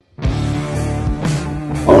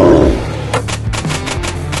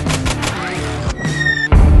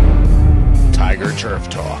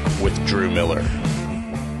Miller.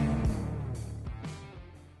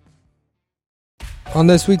 On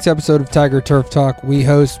this week's episode of Tiger Turf Talk, we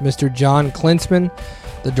host Mr. John Klinsman,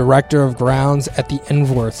 the Director of Grounds at the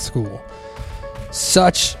Ensworth School.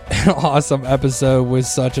 Such an awesome episode with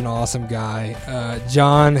such an awesome guy.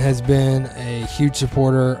 John has been a huge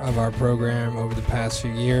supporter of our program over the past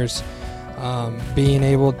few years. Being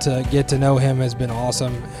able to get to know him has been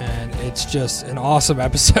awesome, and it's just an awesome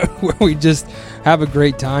episode where we just have a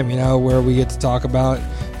great time, where we get to talk about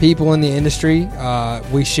people in the industry.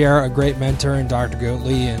 We share a great mentor in Dr.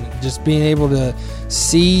 Goatley, and just being able to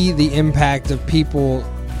see the impact of people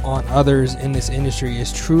on others in this industry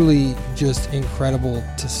is truly just incredible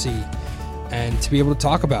to see and to be able to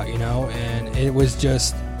talk about, and it was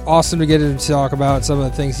just awesome to get him to talk about some of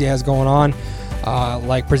the things he has going on.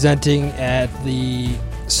 Like presenting at the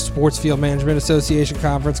Sports Field Management Association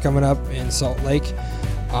conference coming up in Salt Lake.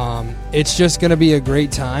 It's just going to be a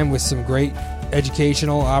great time with some great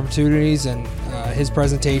educational opportunities, and his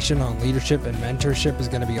presentation on leadership and mentorship is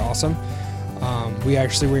going to be awesome. We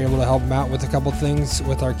actually were able to help him out with a couple things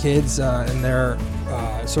with our kids and their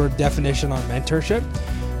sort of definition on mentorship.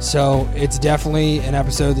 So it's definitely an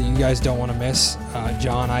episode that you guys don't want to miss.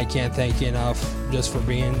 John, I can't thank you enough just for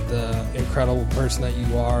being the incredible person that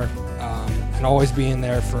you are, and always being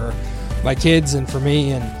there for my kids and for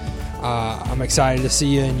me. And I'm excited to see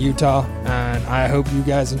you in Utah, and I hope you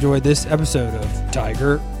guys enjoyed this episode of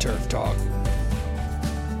Tiger Turf Talk.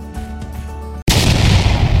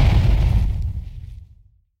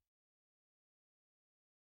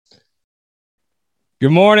 Good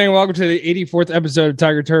morning. Welcome to the 84th episode of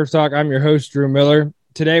Tiger Turf Talk. I'm your host, Drew Miller.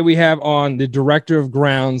 Today we have on the Director of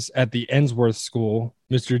Grounds at the Ensworth School,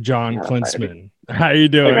 Mr. John Klinsman. How you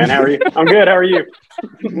doing? Hey man, how are you? I'm good. How are you?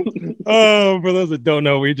 Oh, for those that don't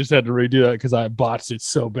know, we just had to redo that because I botched it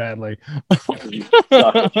so badly. You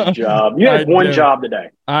suck at your job. You had one job today.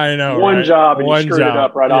 I know. One right? job, and one you screwed it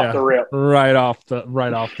up off the rip. Right off the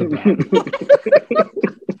bat.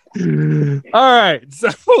 All right, so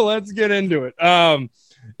let's get into it.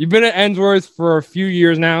 You've been at Ensworth for a few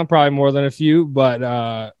years now, probably more than a few,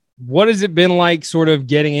 but what has it been like sort of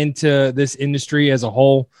getting into this industry as a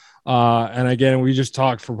whole? And again, we just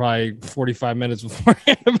talked for probably 45 minutes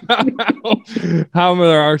beforehand about how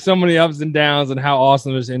there are so many ups and downs and how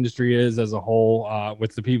awesome this industry is as a whole,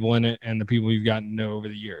 with the people in it and the people you've gotten to know over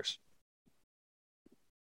the years.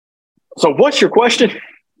 So what's your question?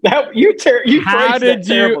 How did I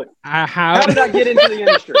get into the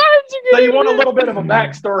industry? So you want a little bit of a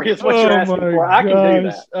backstory is what you're asking for. I can do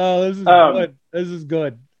that. Oh, this is good. This is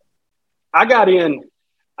good. I got in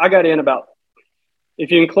about, if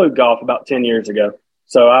you include golf, about 10 years ago.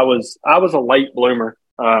 So I was a late bloomer.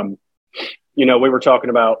 We were talking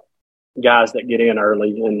about guys that get in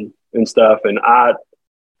early and stuff. And I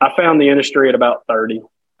found the industry at about 30,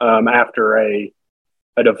 after a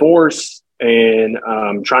divorce and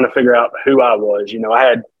trying to figure out who I was.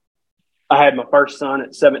 I had my first son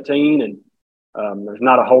at 17, and there's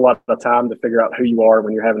not a whole lot of time to figure out who you are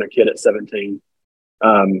when you're having a kid at 17.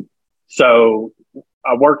 So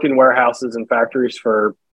I worked in warehouses and factories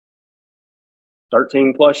for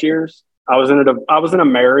 13 plus years. I was in a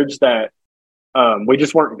marriage that we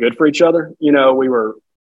just weren't good for each other.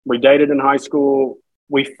 We dated in high school.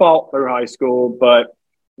 We fought through high school, but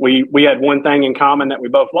we had one thing in common that we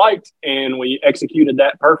both liked, and we executed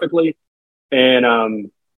that perfectly. And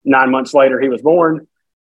 9 months later, he was born.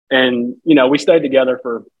 And, we stayed together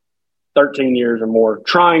for 13 years or more,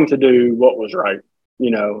 trying to do what was right,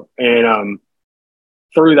 and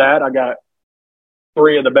through that, I got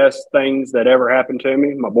three of the best things that ever happened to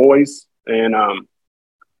me, my boys. And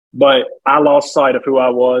but I lost sight of who I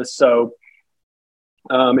was. So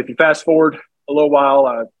if you fast forward a little while,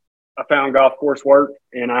 I found golf course work,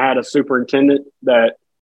 and I had a superintendent that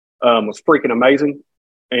was freaking amazing.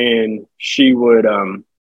 And she would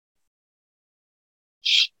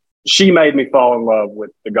she made me fall in love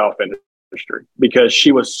with the golf industry because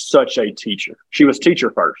she was such a teacher. She was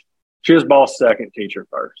teacher first. She was boss second, teacher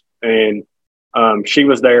first. And she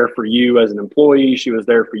was there for you as an employee. She was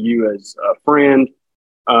there for you as a friend.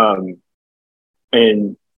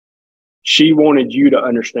 And she wanted you to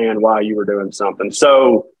understand why you were doing something.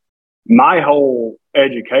 So my whole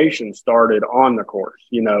education started on the course,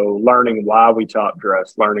 learning why we top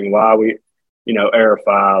dress, learning why we,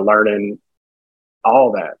 aerify, learning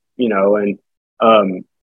all that, and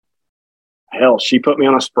hell, she put me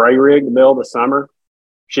on a spray rig in the middle of the summer.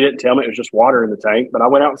 She didn't tell me it was just water in the tank, but I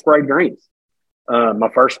went out and sprayed greens. My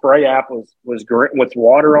first spray app was with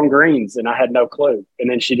water on greens, and I had no clue. And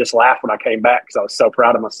then she just laughed when I came back because I was so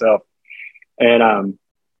proud of myself. And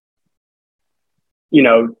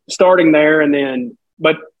starting there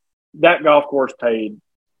but that golf course paid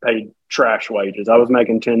trash wages. I was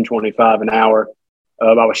making $10.25 an hour.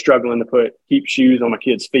 I was struggling to keep shoes on my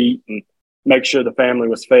kids' feet and make sure the family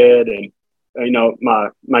was fed. And,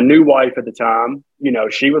 my new wife at the time,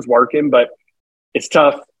 she was working, but it's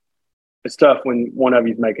tough. It's tough when one of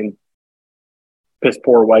you's making piss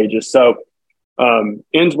poor wages. So,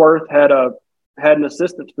 Innsworth had an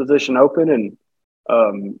assistant's position open,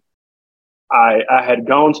 and, I had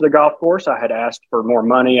gone to the golf course. I had asked for more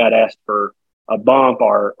money. I'd asked for a bump.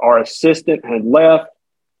 Our assistant had left,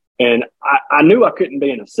 and I knew I couldn't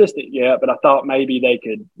be an assistant yet, but I thought maybe they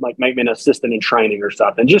could make me an assistant in training or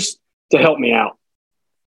something just to help me out.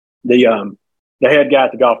 The head guy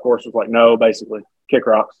at the golf course was like, no, basically kick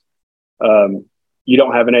rocks. You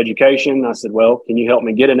don't have an education. I said, well, can you help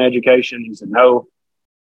me get an education? He said, no.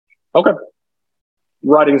 Okay.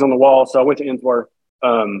 Writing's on the wall. So I went to Innsworth.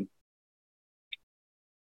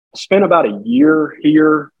 Spent about a year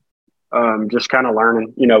here, just kind of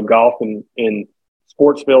learning, golf and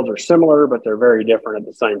sports fields are similar, but they're very different at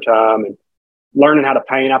the same time. And learning how to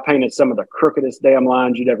paint. I painted some of the crookedest damn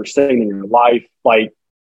lines you'd ever seen in your life, like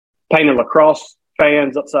painted lacrosse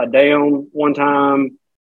fans upside down one time.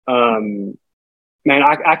 Man,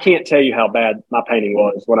 I can't tell you how bad my painting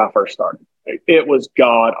was when I first started. It was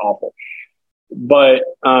god awful. But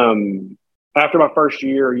after my first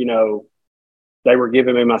year, they were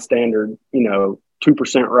giving me my standard,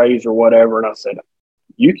 2% raise or whatever. And I said,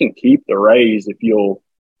 you can keep the raise if you'll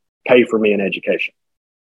pay for me an education.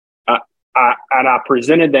 I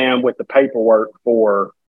presented them with the paperwork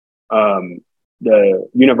for the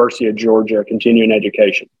University of Georgia continuing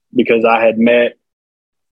education, because I had met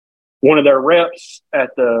one of their reps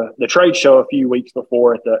at the trade show a few weeks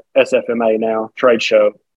before at the SFMA now trade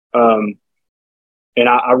show. And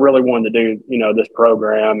I really wanted to do, this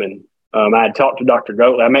program. And I had talked to Dr.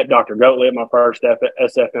 Goatley. I met Dr. Goatley at my first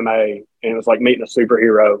SFMA, and it was like meeting a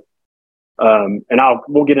superhero. And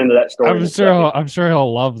we'll get into that story. I'm sure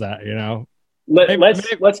he'll love that,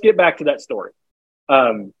 Let's get back to that story.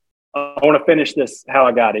 I want to finish this, how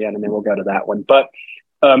I got in, and then we'll go to that one. But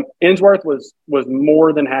Innsworth was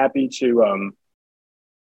more than happy to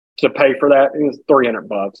pay for that. It was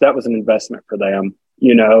 $300. That was an investment for them,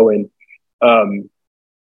 and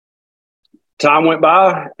time went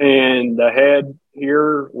by, and the head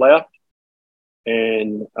here left,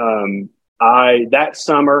 and that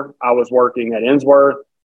summer I was working at Innsworth.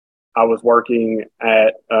 I was working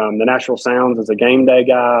at the Nashville Sounds as a game day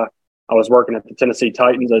guy. I was working at the Tennessee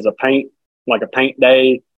Titans as a paint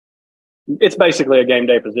day. It's basically a game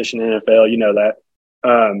day position in the NFL, you know that.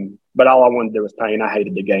 But all I wanted to do was paint. I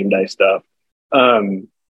hated the game day stuff. And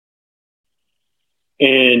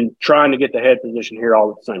trying to get the head position here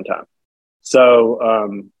all at the same time.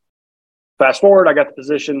 So fast forward, I got the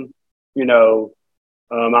position.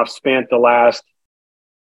 I've spent the last,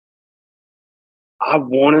 I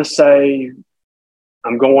want to say,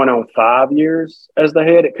 I'm going on 5 years as the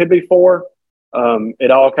head. It could be 4.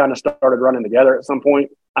 It all kind of started running together at some point.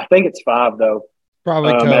 I think it's 5 though.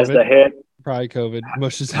 Probably COVID. As the head. Probably COVID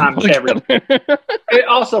mushes everything. It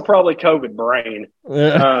also probably COVID brain.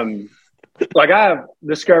 Yeah. Like I have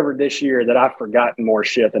discovered this year that I've forgotten more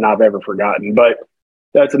shit than I've ever forgotten, but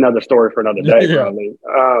that's another story for another day, Yeah. probably.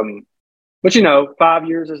 But 5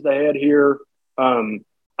 years as the head here.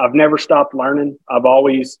 I've never stopped learning. I've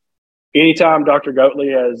always, anytime Dr.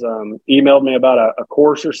 Goatley has emailed me about a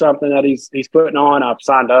course or something that he's putting on, I've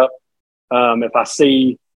signed up. If I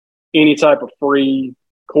see any type of free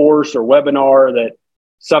course or webinar that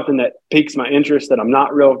something that piques my interest that I'm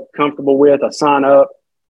not real comfortable with, I sign up.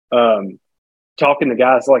 Talking to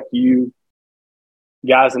guys like you,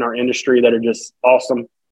 guys in our industry that are just awesome.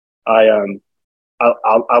 I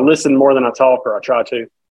listen more than I talk, or I try to.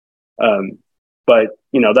 But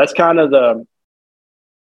that's kind of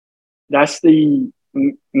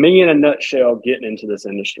me in a nutshell getting into this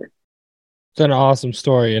industry. It's an awesome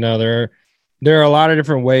story. There are a lot of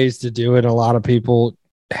different ways to do it. A lot of people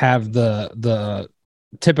have the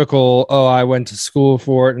typical, I went to school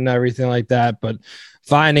for it and everything like that. But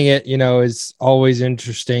finding it, is always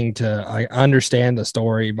interesting to understand the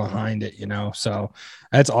story behind it, so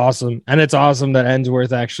that's awesome. And it's awesome that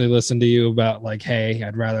Innsworth actually listened to you about like, hey,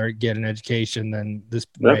 I'd rather get an education than this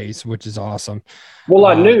race, which is awesome. Well,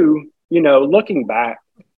 I knew, looking back,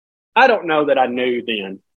 I don't know that I knew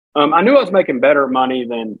then. I knew I was making better money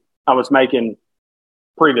than I was making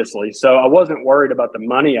previously. So I wasn't worried about the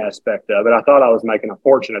money aspect of it. I thought I was making a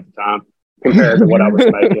fortune at the time compared to what I was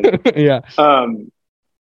making. Yeah.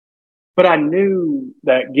 But I knew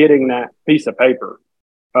that getting that piece of paper,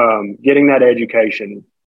 getting that education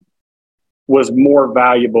was more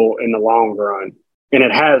valuable in the long run. And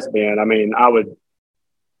it has been. I mean,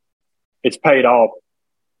 it's paid off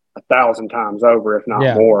 1,000 times over, if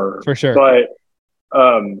not more. For sure. But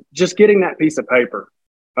just getting that piece of paper,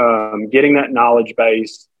 getting that knowledge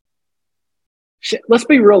base. Let's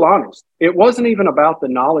be real honest. It wasn't even about the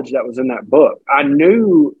knowledge that was in that book. I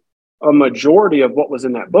knew a majority of what was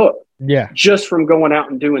in that book. Yeah. Just from going out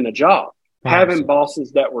and doing the job, having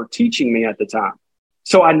bosses that were teaching me at the time.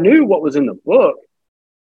 So I knew what was in the book.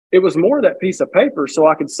 It was more that piece of paper so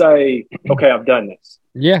I could say, okay, I've done this.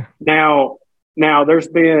 Yeah. Now there's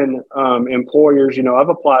been employers, I've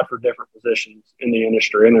applied for different positions in the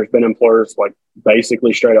industry, and there's been employers like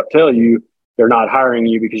basically straight up tell you they're not hiring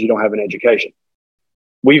you because you don't have an education.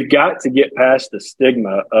 We've got to get past the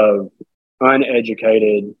stigma of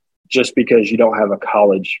uneducated just because you don't have a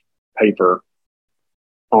college paper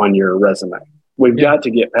on your resume. We've got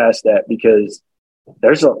to get past that because I'm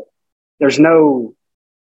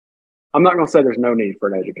not going to say there's no need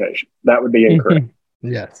for an education. That would be incorrect.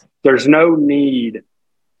 Yes. There's no need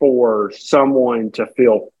for someone to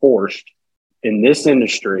feel forced in this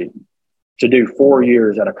industry to do 4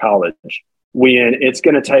 years at a college when it's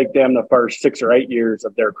going to take them the first 6 or 8 years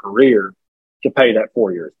of their career to pay that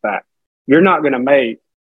 4 years back. You're not going to make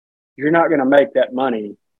that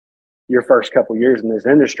money your first couple years in this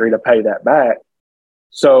industry to pay that back.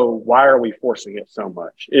 So why are we forcing it so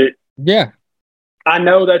much? I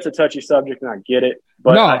know that's a touchy subject and I get it,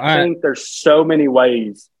 but I think there's so many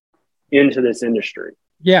ways into this industry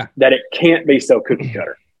that it can't be so cookie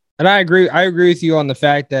cutter. And I agree with you on the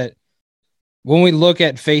fact that when we look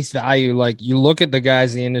at face value, like you look at the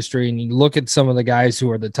guys in the industry and you look at some of the guys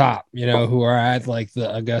who are the top, who are at like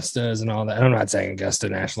the Augustas and all that. I'm not saying Augusta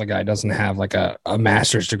National guy doesn't have like a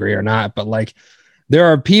master's degree or not, but like there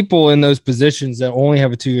are people in those positions that only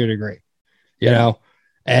have a 2-year degree,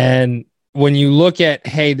 and when you look at,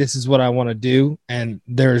 hey, this is what I want to do, and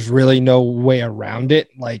there's really no way around it.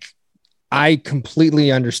 Like I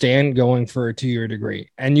completely understand going for a 2-year degree,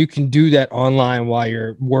 and you can do that online while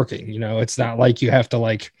you're working. It's not like you have to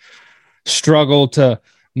like struggle to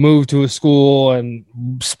move to a school and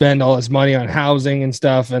spend all this money on housing and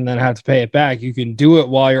stuff and then have to pay it back. You can do it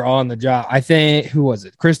while you're on the job. I think, who was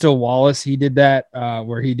it? Crystal Wallace. He did that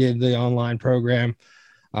where he did the online program.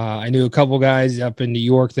 I knew a couple guys up in New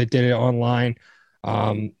York that did it online.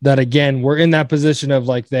 That again, were in that position of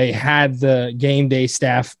like they had the game day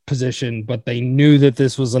staff position, but they knew that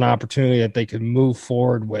this was an opportunity that they could move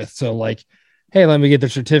forward with. So like, hey, let me get the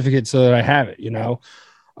certificate so that I have it,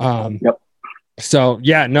 So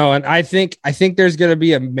and I think there's going to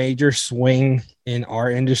be a major swing in our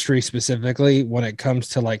industry specifically when it comes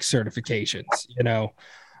to like certifications,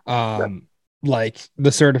 like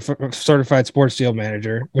the certified sports field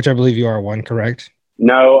manager, which I believe you are one, correct?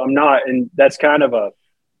 No, I'm not. And that's kind of a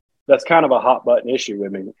hot button issue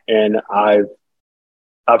with me. And I've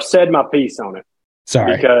said my piece on it.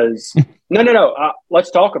 Sorry. Because no.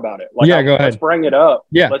 Let's talk about it. Go ahead. Let's bring it up.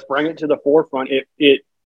 Yeah. Let's bring it to the forefront. It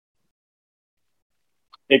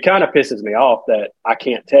kind of pisses me off that I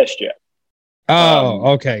can't test yet.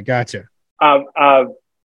 Oh, okay. Gotcha. I've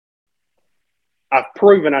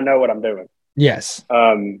proven I know what I'm doing. Yes.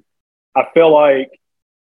 I feel like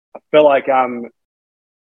I'm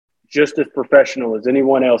just as professional as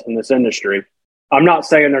anyone else in this industry. I'm not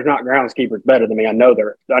saying there's not groundskeepers better than me. I know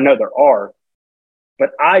there are,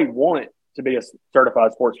 but I want to be a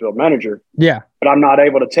certified sports field manager. Yeah. But I'm not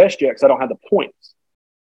able to test yet because I don't have the points.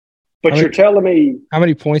 But you're telling me how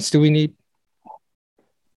many points do we need?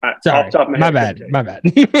 Sorry, off the top of my head, my bad.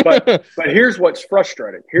 but here's what's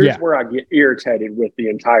frustrating. Here's where I get irritated with the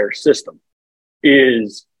entire system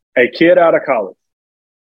is a kid out of college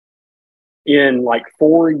in like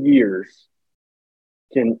 4 years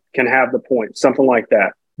can have the points, something like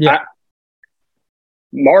that. Yeah.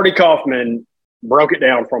 Marty Kaufman broke it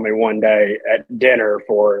down for me one day at dinner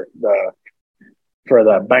for the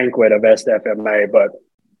banquet of SFMA. But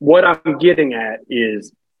what I'm getting at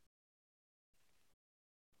is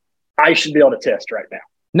I should be able to test right now.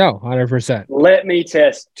 No, 100%. Let me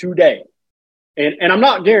test today. And I'm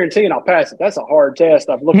not guaranteeing I'll pass it. That's a hard test.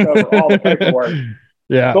 I've looked over all the paperwork.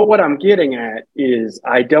 Yeah. But what I'm getting at is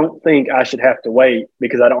I don't think I should have to wait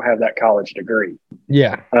because I don't have that college degree.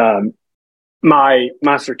 Yeah. My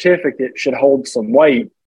certificate should hold some weight,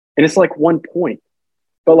 and it's like 1 point.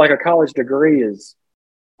 But like a college degree is,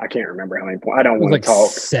 I can't remember how many points. I don't want to talk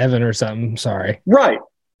 7 or something. Sorry. Right.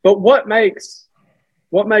 But what makes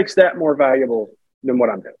that more valuable than what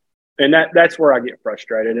I'm doing? And that's where I get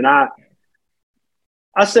frustrated. And I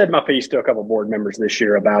said my piece to a couple board members this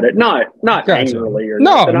year about it, not angrily or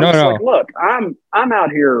no. Like, look, I'm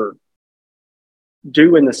out here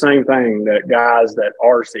doing the same thing that guys that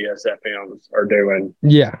are CSFMs are doing.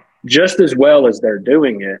 Yeah. Just as well as they're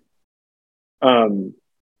doing it. And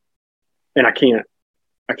I can't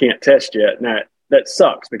test yet. And that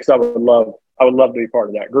sucks because I would love to be part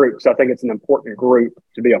of that group. So I think it's an important group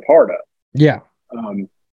to be a part of. Yeah.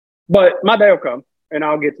 But my day will come and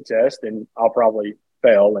I'll get the test and I'll probably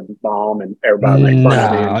fail and bomb and everybody make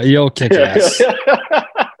fun of me. You'll kick ass.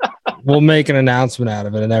 We'll make an announcement out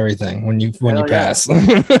of it and everything when you pass.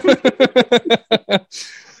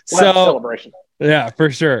 Celebration. Yeah, for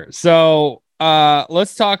sure. So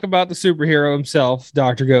let's talk about the superhero himself,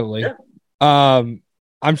 Dr. Goatley. Yeah.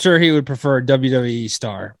 I'm sure he would prefer a WWE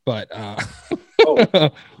star, but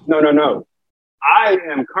No. I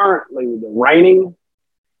am currently the reigning,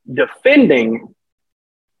 defending,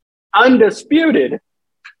 undisputed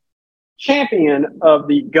champion of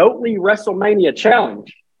the Goatley WrestleMania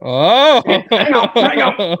Challenge. Oh, hang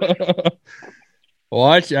on.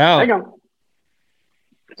 Watch out. Hang on.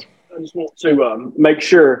 I just want to make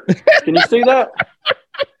sure. Can you see that?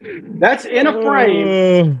 That's in a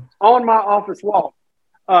frame on my office wall.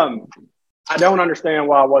 I don't understand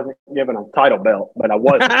why I wasn't given a title belt, but I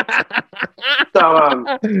wasn't. So,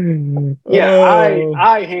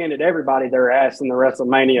 I handed everybody their ass in the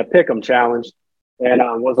WrestleMania Pick'em Challenge, and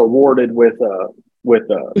was awarded with a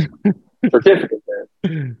certificate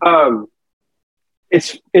there.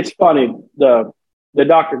 It's funny the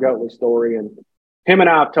Dr. Goatley story, and him and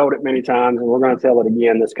I have told it many times, and we're going to tell it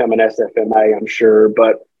again this coming SFMA, I'm sure.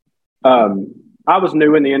 But I was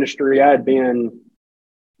new in the industry. I'd been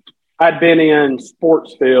in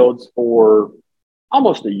sports fields for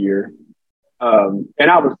almost a year. And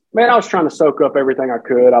I was trying to soak up everything I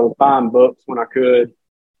could. I was buying books when I could,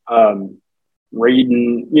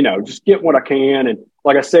 reading, just get what I can. And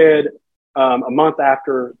like I said, a month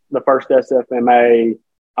after the first SFMA,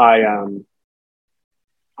 I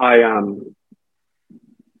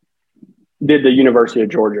did the University of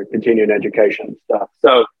Georgia continuing education stuff.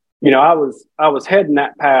 So, I was heading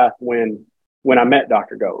that path when I met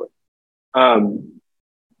Dr. Goatley.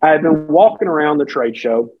 I had been walking around the trade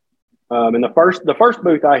show, and the first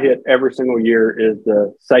booth I hit every single year is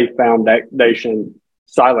the Safe Foundation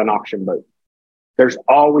silent auction booth. There's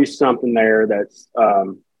always something there that's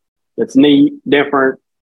neat, different,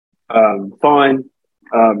 fun.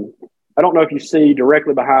 I don't know if you see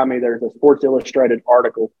directly behind me, there's a Sports Illustrated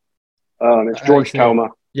article. It's George Toma.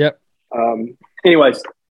 Yep. Anyways,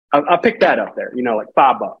 I picked that up there, like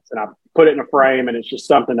 $5, and I put it in a frame, and it's just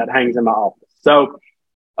something that hangs in my office. So,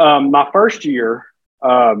 my first year,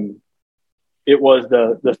 it was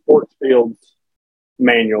the Sports Fields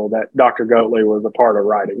manual that Dr. Goatley was a part of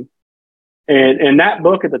writing. And that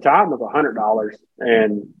book at the time was $100.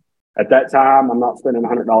 And at that time, I'm not spending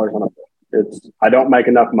 $100 on a book. I don't make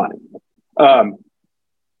enough money.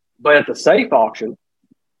 But at the safe auction,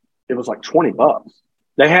 it was like $20.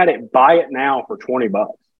 They had it buy it now for $20.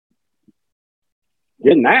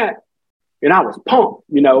 Getting that, and I was pumped,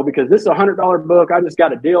 because this is a $100 book. I just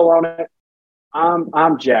got a deal on it.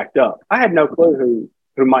 I'm jacked up. I had no clue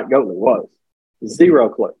who Mike Goatley was. Zero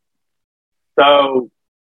clue. So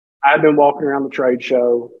I've been walking around the trade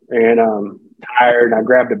show and tired. I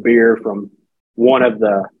grabbed a beer from one of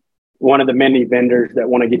the many vendors that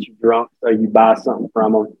want to get you drunk, so you buy something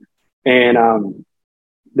from them. And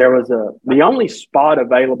there was the only spot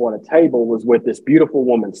available at a table was with this beautiful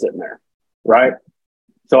woman sitting there, right?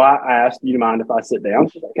 So I asked, "Do you mind if I sit down?"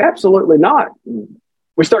 She's like, "Absolutely not." And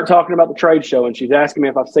we start talking about the trade show, and she's asking me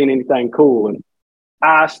if I've seen anything cool. And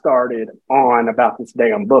I started on about this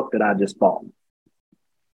damn book that I just bought.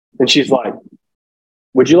 And she's like,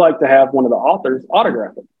 "Would you like to have one of the authors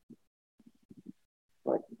autograph it?"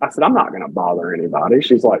 Like, I said, "I'm not going to bother anybody."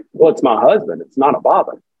 She's like, "Well, it's my husband. It's not a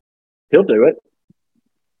bother. He'll do it."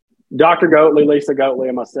 Dr. Goatley, Lisa Goatley,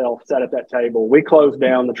 and myself sat at that table. We closed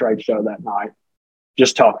down the trade show that night,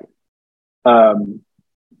 just talking.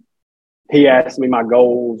 He asked me my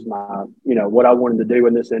goals, what I wanted to do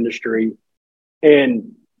in this industry.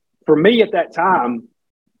 And for me at that time,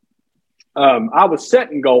 I was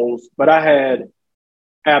setting goals, but I had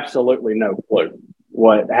absolutely no clue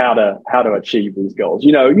how to achieve these goals.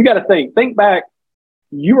 You got to think back.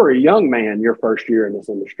 You were a young man your first year in this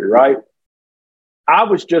industry, right? I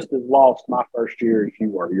was just as lost my first year as you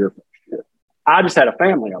were your first year. I just had a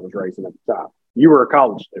family I was raising at the time. You were a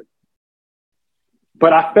college student.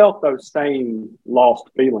 But I felt those same lost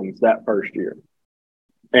feelings that first year.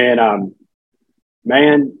 And,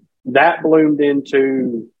 man, that bloomed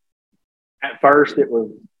into, at first it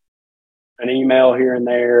was an email here and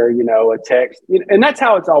there, a text. And that's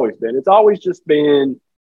how it's always been. It's always just been,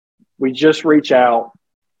 we just reach out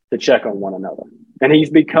to check on one another. And he's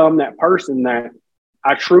become that person that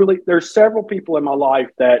there's several people in my life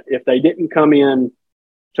that if they didn't come in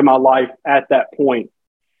to my life at that point,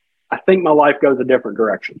 I think my life goes a different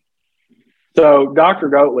direction. So Dr.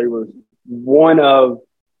 Goatley was one of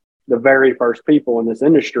the very first people in this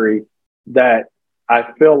industry that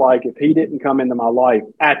I feel like if he didn't come into my life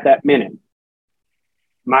at that minute,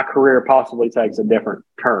 my career possibly takes a different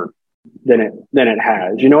turn than it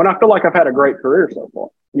has. You know, and I feel like I've had a great career so far.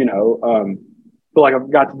 You know, feel like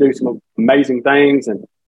I've got to do some amazing things, and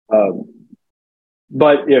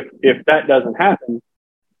but if that doesn't happen,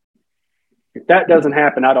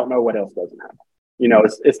 I don't know what else doesn't happen. You know,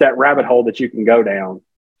 it's that rabbit hole that you can go down,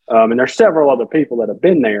 and there's several other people that have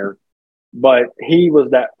been there, but he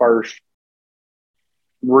was that first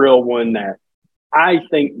real one that I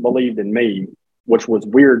think believed in me, which was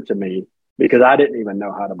weird to me because I didn't even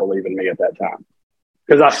know how to believe in me at that time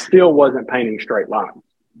because I still wasn't painting straight lines.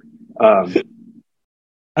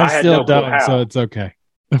 I still don't, so it's okay.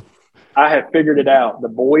 I had figured it out. The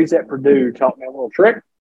boys at Purdue taught me a little trick.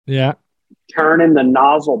 Yeah. Turning the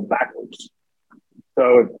nozzle backwards.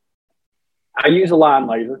 So I use a line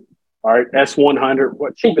laser. All right. S100,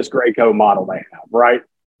 what cheapest Graco model they have, right?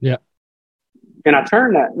 Yeah. And I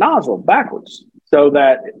turn that nozzle backwards so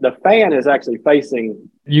that the fan is actually facing.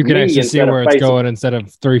 You can actually see where it's going instead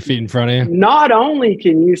of 3 feet in front of you. Not only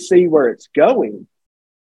can you see where it's going,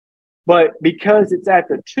 but because it's at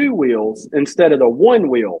the 2 wheels instead of the 1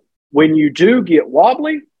 wheel, when you do get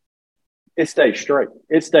wobbly, it stays straight.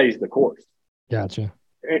 It stays the course. Gotcha.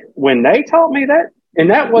 When they taught me that, and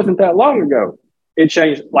that wasn't that long ago, it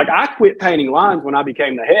changed. Like I quit painting lines when I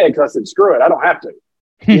became the head because I said, screw it, I don't have to.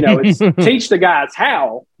 You know, it's teach the guys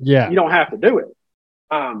how. Yeah. You don't have to do it.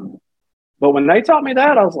 But when they taught me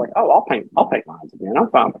that, I was like, oh, I'll paint lines again. I'm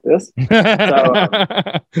fine with this. So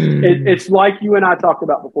it's like you and I talked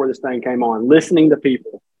about before this thing came on, listening to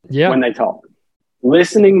people when they talk.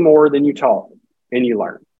 Listening more than you talk, and you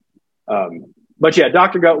learn. But yeah,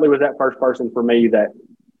 Dr. Goatley was that first person for me that,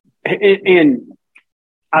 and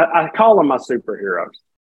I call them my superheroes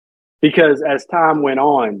because as time went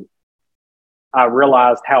on, I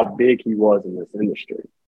realized how big he was in this industry.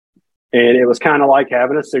 And it was kind of like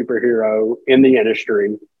having a superhero in the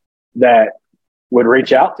industry that would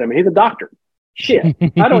reach out to me. He's a doctor. Shit,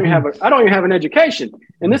 I don't even have an education,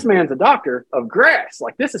 and this man's a doctor of grass.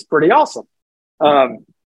 Like, this is pretty awesome. And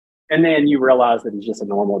then you realize that he's just a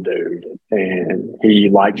normal dude, and he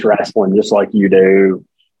likes wrestling just like you do,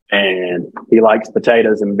 and he likes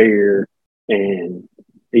potatoes and beer, and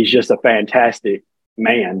he's just a fantastic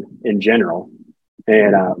man in general.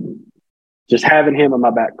 And just having him in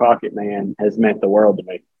my back pocket, man, has meant the world to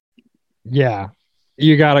me. Yeah,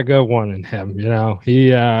 you got a good one in him. You know,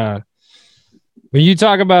 he when you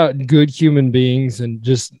talk about good human beings and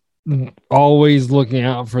just always looking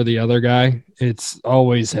out for the other guy, it's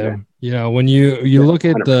always him. You know, when you look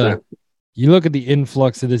at 100%. the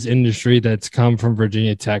influx of this industry that's come from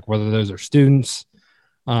Virginia Tech, whether those are students,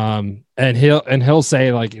 and he'll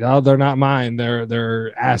say like, oh, they're not mine,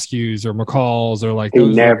 they're Askew's or McCall's or like. He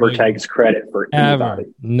never takes credit for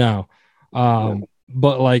anybody. No,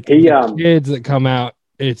 but like the kids that come out,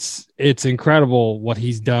 it's incredible what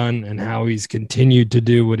he's done and how he's continued to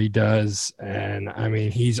do what he does. And I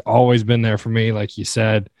mean, he's always been there for me, like you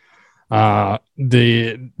said. The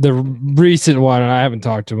recent one, and I haven't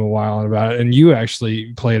talked to him a while about it, and you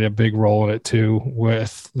actually played a big role in it too,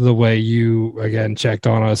 with the way you again checked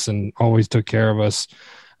on us and always took care of us,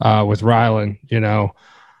 with Rylan. You know,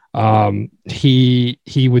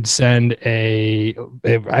 he would send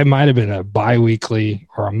it might have been a bi-weekly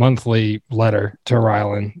or a monthly letter to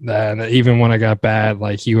Rylan. And even when I got bad,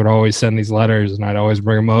 like he would always send these letters, and I'd always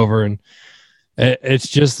bring him over, and it's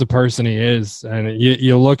just the person he is. And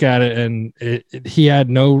you look at it, and he had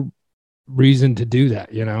no reason to do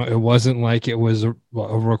that. You know, it wasn't like it was a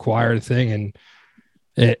required thing, and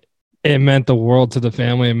it meant the world to the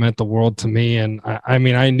family. It meant the world to me. And I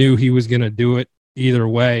mean, I knew he was going to do it either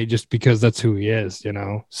way, just because that's who he is, you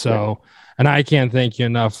know? So, and I can't thank you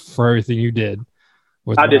enough for everything you did.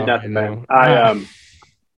 I did nothing, man. I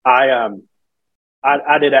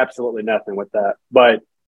did absolutely nothing with that, but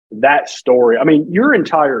that story, I mean, your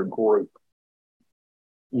entire group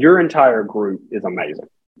is amazing,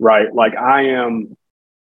 right? Like I am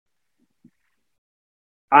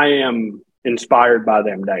inspired by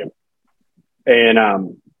them daily.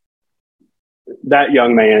 And, that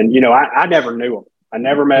young man, you know, I never knew him. I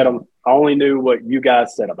never met him. I only knew what you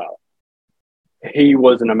guys said about him. He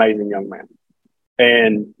was an amazing young man.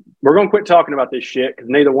 And we're going to quit talking about this shit because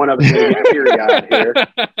neither one of us is teary-eyed here.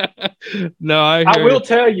 No, I will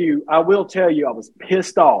tell you, I was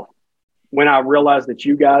pissed off when I realized that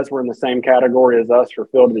you guys were in the same category as us for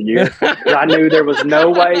Field of the Year. I knew there was no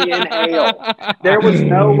way in hell. There was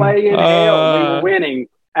no way in hell we were winning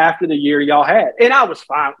after the year y'all had. And I was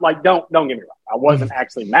fine. Like, don't get me wrong. I wasn't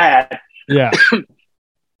actually mad. Yeah.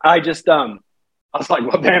 I just I was like,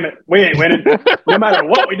 well, damn it, we ain't winning no matter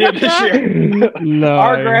what we did this year. No,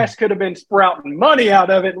 Our grass could have been sprouting money out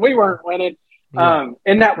of it, and we weren't winning. Yeah.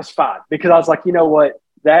 And that was fine because I was like, you know what,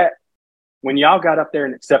 that when y'all got up there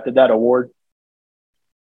and accepted that award,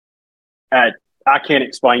 I can't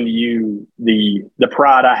explain to you the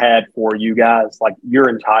pride I had for you guys, like your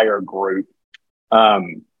entire group.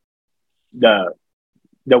 The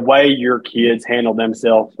way your kids handled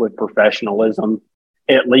themselves with professionalism,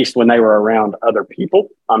 at least when they were around other people.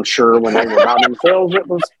 I'm sure when they were by themselves, it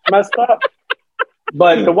was messed up.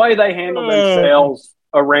 But the way they handled themselves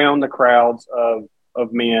around the crowds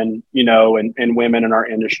of men, you know, and women in our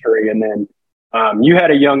industry. And then you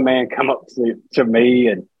had a young man come up to me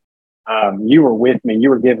and you were with me. You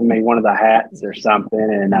were giving me one of the hats or something.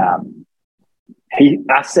 And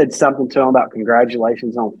I said something to him about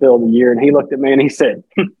congratulations on Field of the Year. And he looked at me and he said,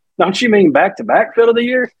 don't you mean back-to-back Field of the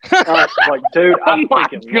Year? I was like, dude, I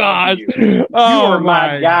freaking love you. You are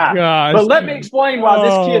my guy. Gosh. But let me explain why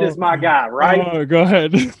this kid is my guy, right? Oh, go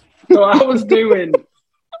ahead. So I was doing,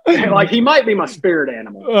 like, he might be my spirit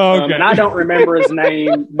animal. Okay. And I don't remember his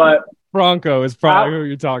name, but Bronco is probably who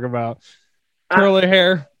you're talking about. Curly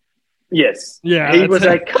hair. Yes. Yeah. He was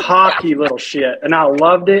a cocky little shit, and I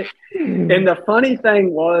loved it. And the funny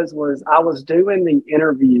thing was I was doing the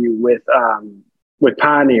interview with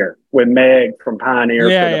Pioneer, with Meg from Pioneer for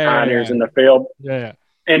the Pioneers in the field. Yeah.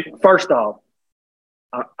 And first off,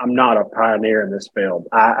 I'm not a pioneer in this field.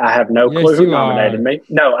 I have no clue who nominated me.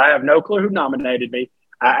 No, I have no clue who nominated me.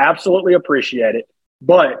 I absolutely appreciate it.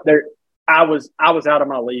 But I was out of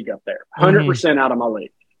my league up there, 100% out of my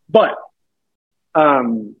league. But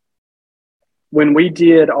when we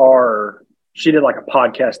did she did like a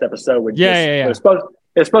podcast episode with it's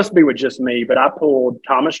supposed to be with just me, but I pulled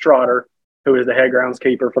Thomas Trotter, who is the head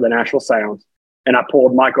groundskeeper for the Nashville Sounds, and I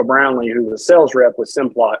pulled Michael Brownlee, who was a sales rep with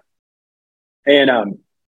Simplot. And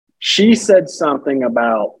she said something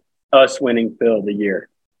about us winning Field of the Year.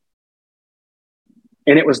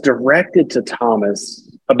 And it was directed to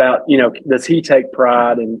Thomas about, you know, does he take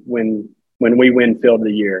pride in when we win Field of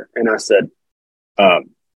the Year? And I said,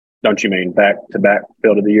 don't you mean back-to-back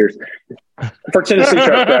Field of the Years? For Tennessee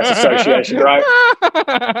Turf Grass Association, right?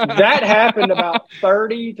 That happened about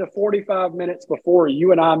 30 to 45 minutes before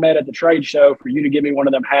you and I met at the trade show for you to give me one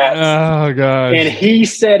of them hats. Oh, gosh. And he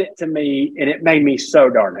said it to me, and it made me so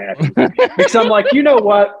darn happy. Because I'm like, you know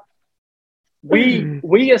what?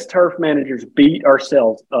 We as turf managers beat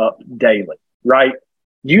ourselves up daily, right?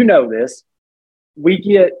 You know this. We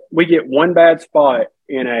get one bad spot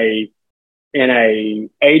in a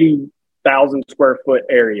 80,000 square foot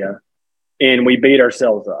area, and we beat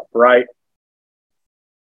ourselves up, right?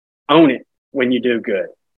 Own it when you do good.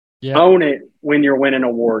 Yeah. Own it when you're winning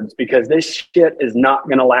awards, because this shit is not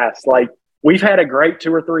going to last. Like, we've had a great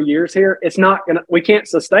 2 or 3 years here. We can't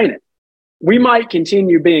sustain it. We might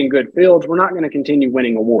continue being good fields. We're not going to continue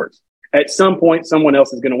winning awards. At some point, someone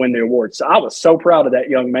else is going to win the award. So I was so proud of that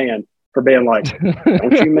young man for being like,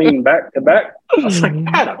 don't you mean back to back? I was like,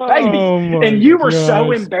 had a baby. And you were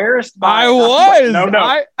so embarrassed by it. I was.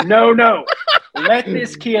 No. Let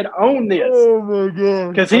this kid own this. Oh my God.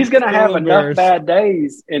 Because he's going to have enough bad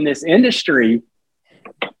days in this industry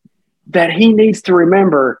that he needs to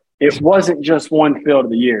remember it wasn't just one Field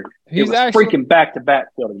of the Year. It was freaking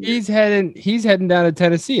back-to-back Field of the Year. He's heading down to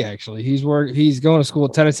Tennessee, actually. He's going to school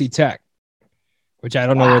at Tennessee Tech, which I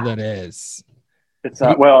don't know where that is. It's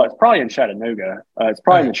it's probably in Chattanooga. It's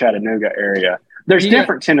probably in the Chattanooga area. There's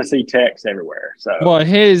different Tennessee Techs everywhere. So, well,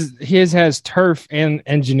 his has turf and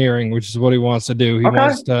engineering, which is what he wants to do. He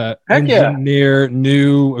wants to engineer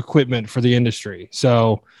new equipment for the industry.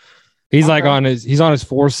 So he's on his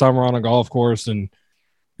fourth summer on a golf course, and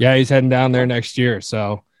he's heading down there next year.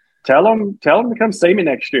 So tell him to come see me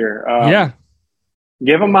next year.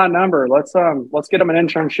 Give him my number. Let's get him an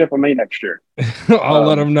internship with me next year. I'll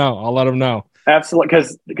let him know. Absolutely,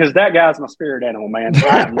 because that guy's my spirit animal, man.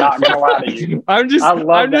 I'm not gonna lie to you. I'm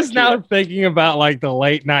just now thinking about like the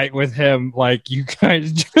late night with him. Like, you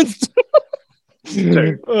guys just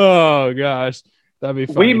oh gosh, that'd be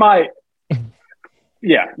funny. We might.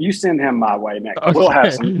 Yeah, you send him my way next. Okay.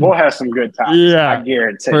 We'll have some good times. Yeah, I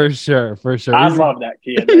guarantee. For sure. I love that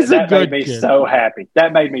kid. That made me so happy.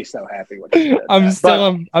 That made me so happy when he said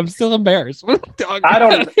that. I'm still embarrassed. I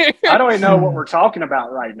don't even know what we're talking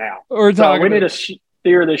about right now. We need to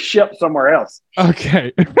steer this ship somewhere else.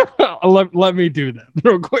 Okay. let me do that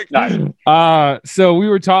real quick. Nice. So we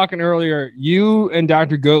were talking earlier. You and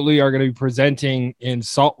Dr. Goatley are going to be presenting in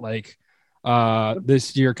Salt Lake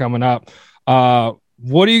this year coming up.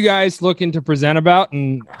 What are you guys looking to present about,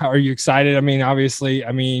 and how are you excited? I mean, obviously,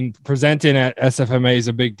 presenting at SFMA is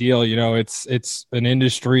a big deal. You know, it's an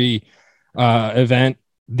industry event,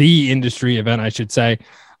 the industry event, I should say,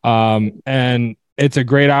 and it's a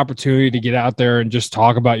great opportunity to get out there and just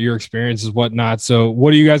talk about your experiences, whatnot. So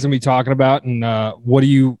what are you guys going to be talking about? And what do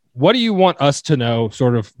you want us to know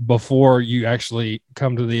sort of before you actually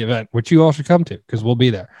come to the event, which you all should come to, because we'll be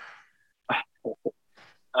there.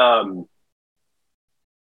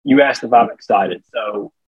 You asked if I'm excited.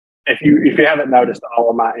 So if you haven't noticed, all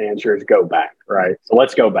of my answers go back, right? So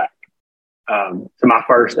let's go back to my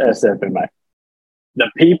first SFMA. The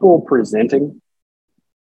people presenting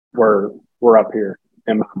were up here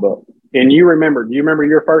in my book. And do you remember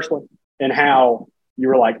your first one and how you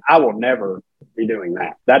were like, I will never be doing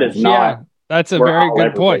that. That is not. That's a very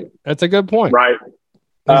good point. That's a good point. Right.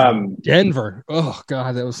 Denver. Oh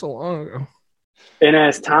God, that was so long ago. And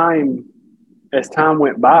as time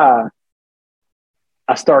went by,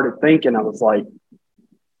 I started thinking, I was like,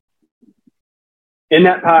 in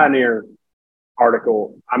that Pioneer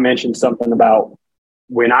article, I mentioned something about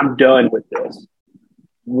when I'm done with this,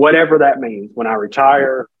 whatever that means, when I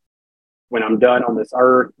retire, when I'm done on this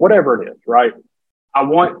earth, whatever it is, right? I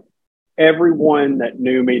want everyone that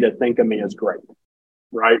knew me to think of me as great,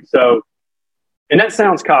 right? So, and that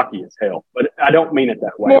sounds cocky as hell, but I don't mean it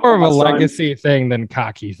that way. More of a legacy thing than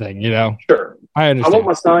cocky thing, you know? Sure. I understand. I want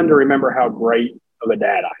my son to remember how great of a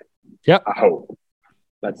dad I am. Yep. I hope.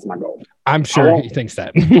 That's my goal. I'm sure he thinks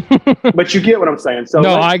that. But you get what I'm saying. So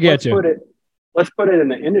no, I get you. Let's put it in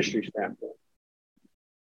the industry standpoint.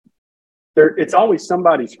 It's always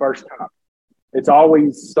somebody's first time. It's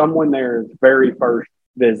always someone their very first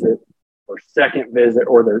visit or second visit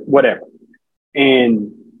or their whatever.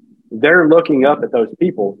 And they're looking up at those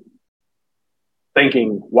people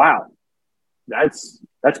thinking, wow, that's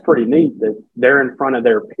pretty neat that they're in front of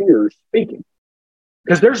their peers speaking.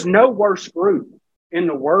 Because there's no worse group in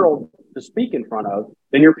the world to speak in front of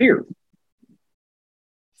than your peers.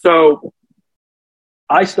 So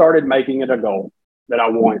I started making it a goal that I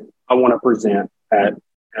want to present at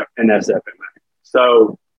an SFMA.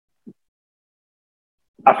 So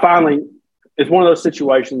it's one of those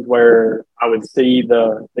situations where I would see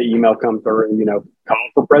the email come through, call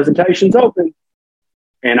for presentations open,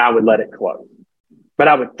 and I would let it close. But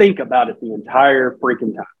I would think about it the entire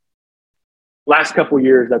freaking time. Last couple of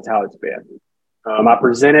years, that's how it's been. I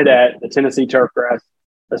presented at the Tennessee Turfgrass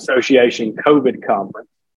Association COVID conference.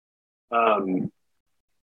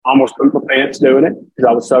 Almost pooped my pants doing it because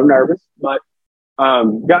I was so nervous, but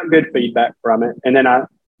got good feedback from it. And then I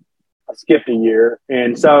skipped a year.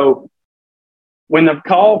 And so when the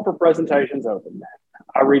call for presentations opened,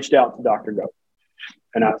 I reached out to Dr. Goat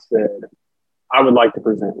and I said, I would like to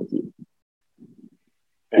present with you.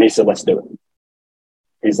 And he said, let's do it.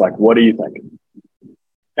 He's like, what are you thinking?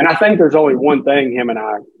 And I think there's only one thing him and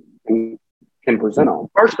I can present on.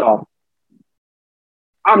 First off,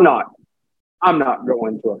 I'm not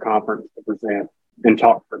going to a conference to present and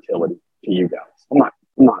talk fertility to you guys. I'm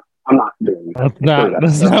not doing that.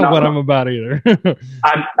 That's not what I'm about either.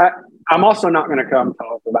 I'm also not going to come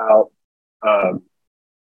talk about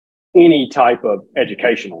any type of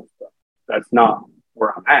educational stuff. That's not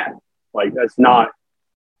where I'm at. Like, that's not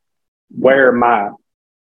where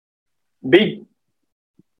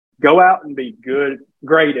go out and be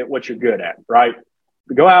great at what you're good at, right?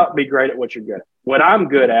 Go out and be great at what you're good at. What I'm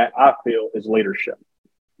good at, I feel, is leadership.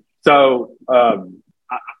 So I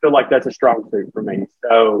feel like that's a strong suit for me.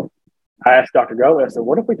 So I asked Dr. Goatley, I said,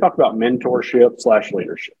 what if we talk about mentorship /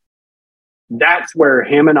 leadership? That's where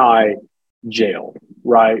him and I gelled,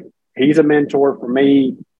 right? He's a mentor for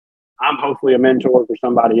me. I'm hopefully a mentor for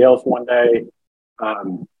somebody else one day.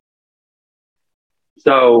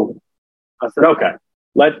 So I said, okay,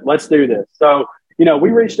 let's do this. So, we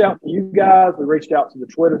reached out to you guys. We reached out to the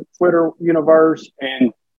Twitter universe.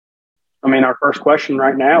 And our first question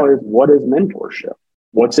right now is, what is mentorship?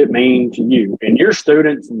 What's it mean to you? And your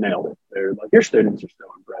students nailed it. They're like, your students are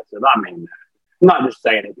so impressive. I mean that. I'm not just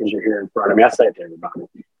saying it because you're here in front of me. I say it to everybody.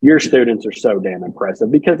 Your students are so damn impressive,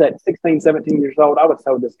 because at 16, 17 years old, I was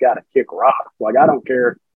told this guy to kick rocks. Like, I don't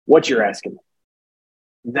care what you're asking me.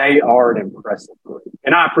 They are an impressive group.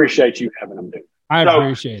 And I appreciate you having them do it. I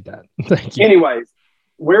appreciate that. Thank you. Anyways,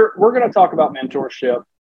 we're going to talk about mentorship,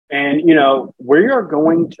 and we are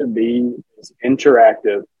going to be as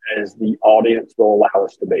interactive as the audience will allow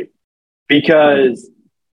us to be, because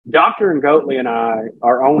Dr. Goatley and I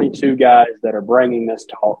are only two guys that are bringing this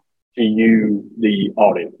talk to you, the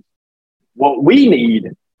audience. What we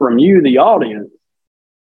need from you, the audience,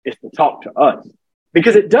 is to talk to us.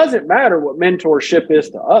 Because it doesn't matter what mentorship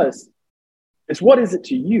is to us. It's what is it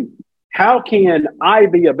to you? How can I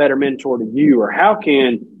be a better mentor to you? Or how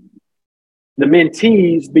can the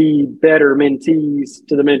mentees be better mentees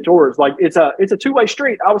to the mentors? Like it's a two-way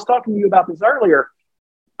street. I was talking to you about this earlier.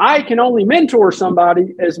 I can only mentor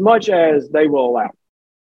somebody as much as they will allow me.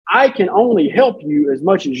 I can only help you as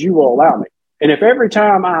much as you will allow me. And if every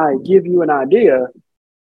time I give you an idea,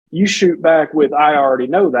 you shoot back with, I already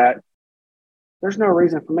know that, there's no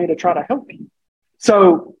reason for me to try to help you.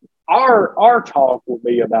 So our talk will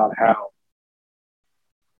be about how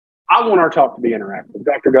I want our talk to be interactive.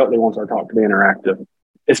 Dr. Gutley wants our talk to be interactive.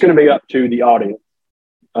 It's going to be up to the audience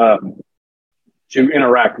to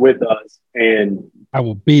interact with us. And I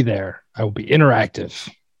will be there. I will be interactive.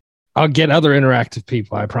 I'll get other interactive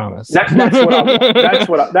people. I promise. That's what I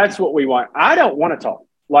want. That's what we want. I don't want to talk.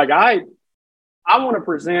 Like I want to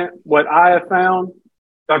present what I have found.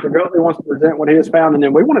 Dr. Gutley wants to present what he has found, and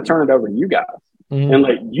then we want to turn it over to you guys and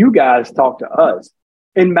let you guys talk to us.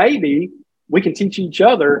 And maybe we can teach each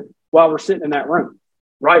other while we're sitting in that room,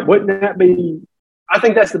 right? Wouldn't that be? I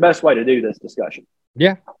think that's the best way to do this discussion.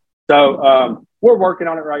 Yeah. So we're working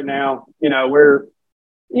on it right now. You know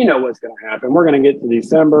what's going to happen. We're going to get to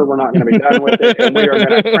December. We're not going to be done with it. And we are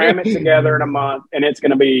going to cram it together in a month. And it's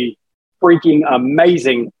going to be freaking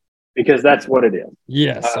amazing because that's what it is.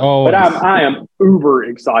 Yes. But I am uber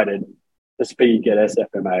excited to speak at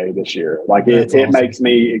SFMA this year. Like it awesome. Makes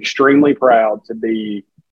me extremely proud to be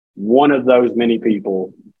one of those many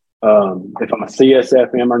people, if I'm a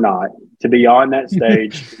CSFM or not, to be on that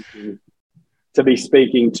stage, to be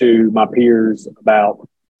speaking to my peers about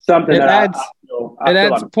something it that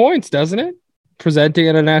adds points, doesn't it? Presenting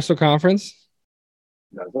at a national conference.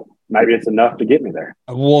 Maybe it's enough to get me there.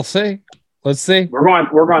 We'll see. Let's see. We're going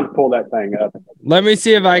to pull that thing up. Let me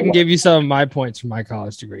see if I can give you some of my points from my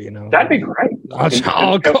college degree. That'd be great.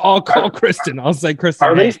 I'll call Kristen. I'll say, Kristen,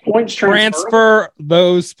 are these points transfer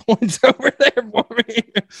those points over there for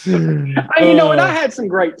me? And I had some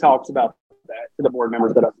great talks about that to the board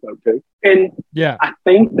members that I spoke to, and yeah, I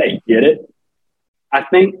think they get it. I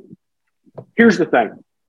think here's the thing.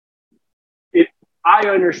 I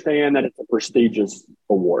understand that it's a prestigious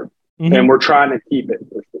award, and we're trying to keep it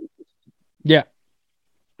prestigious. Yeah.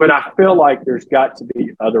 But I feel like there's got to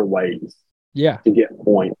be other ways to get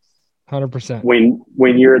points. 100%.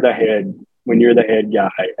 When you're the head guy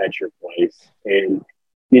at your place. And,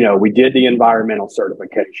 we did the environmental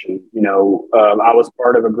certification. I was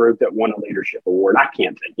part of a group that won a leadership award. I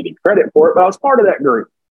can't take any credit for it, but I was part of that group.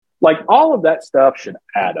 Like all of that stuff should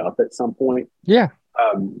add up at some point. Yeah.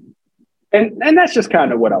 And that's just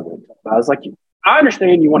kind of what I went to. I was like, I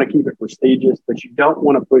understand you want to keep it prestigious, but you don't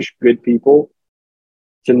want to push good people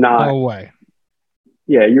to not. No way.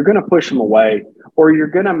 Yeah, you're going to push them away, or you're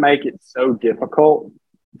going to make it so difficult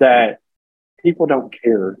that people don't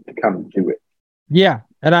care to come do it. Yeah,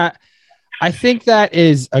 and I think that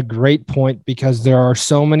is a great point because there are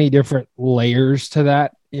so many different layers to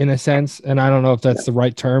that in a sense, and I don't know if that's the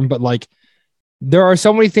right term, but like there are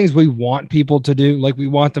so many things we want people to do. Like we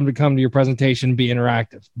want them to come to your presentation, be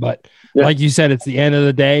interactive. But like you said, it's the end of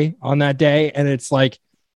the day on that day. And it's like,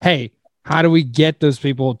 hey, how do we get those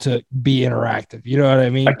people to be interactive? You know what I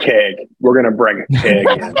mean? A keg. We're going to bring a keg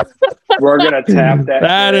in. We're going to tap that.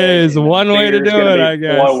 That is one way to do it, I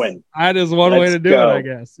guess. Flowing. That is one way to do it, I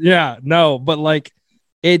guess. Yeah, no, but like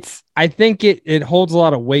I think it holds a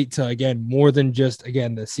lot of weight to, again, more than just,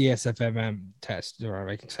 again, the CSFMM test, or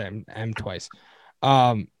I can say M twice.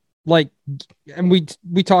 And we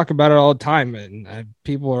talk about it all the time, and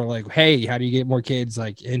people are like, hey, how do you get more kids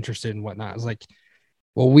like interested and whatnot? It's like,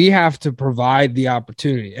 well, we have to provide the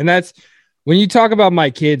opportunity. And that's when you talk about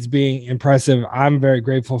my kids being impressive, I'm very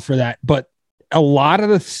grateful for that. But a lot of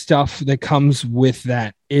the stuff that comes with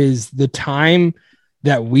that is the time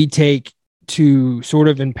that we take to sort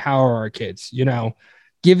of empower our kids,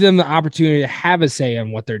 give them the opportunity to have a say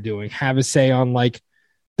on what they're doing, have a say on like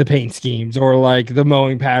the paint schemes or like the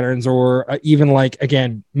mowing patterns, or even like,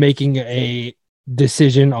 again, making a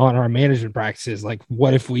decision on our management practices. Like,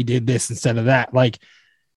 what if we did this instead of that? Like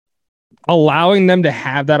allowing them to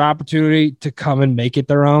have that opportunity to come and make it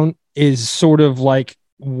their own is sort of like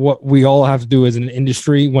what we all have to do as an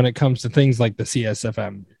industry when it comes to things like the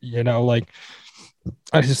CSFM, like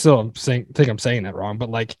I just still think I'm saying that wrong,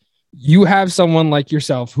 but like you have someone like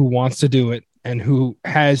yourself who wants to do it and who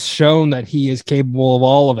has shown that he is capable of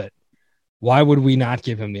all of it. Why would we not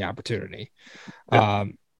give him the opportunity? Yeah.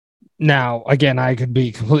 Now, again, I could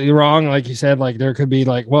be completely wrong. Like you said, like there could be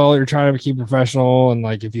like, well, you're trying to keep professional. And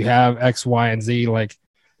like, if you have X, Y, and Z, like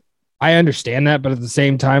I understand that. But at the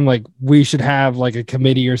same time, like we should have like a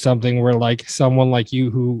committee or something where like someone like you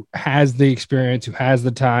who has the experience, who has the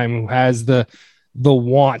time, who has the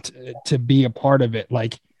want to be a part of it,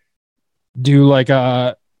 like do like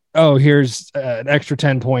oh, here's an extra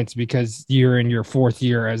 10 points because you're in your 4th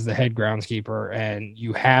year as the head groundskeeper and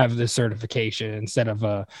you have this certification instead of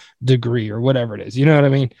a degree or whatever it is. You know what I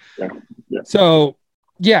mean? Yeah. Yeah. So,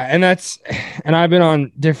 yeah. And I've been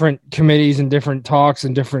on different committees and different talks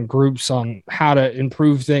and different groups on how to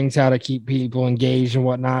improve things, how to keep people engaged and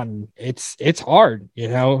whatnot. And it's hard, you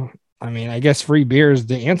know? I mean, I guess free beer is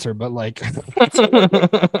the answer, but like,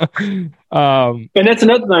 And that's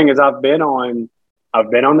another thing is I've been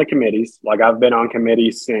on the committees. Like I've been on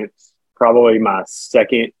committees since probably my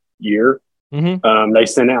 2nd year. mm-hmm. They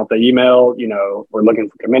sent out the email, you know, we're looking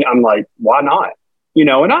for committee. I'm like, why not? You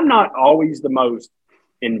know, and I'm not always the most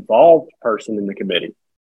involved person in the committee.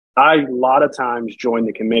 I a lot of times join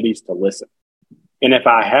the committees to listen. And if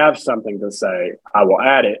I have something to say, I will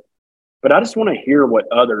add it. But I just want to hear what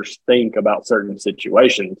others think about certain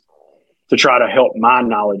situations to try to help my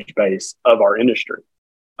knowledge base of our industry.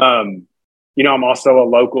 You know, I'm also a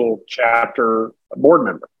local chapter board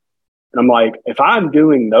member. And I'm like, if I'm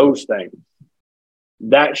doing those things,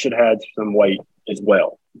 that should have some weight as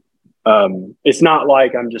well. It's not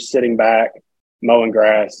like I'm just sitting back, mowing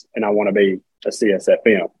grass, and I want to be a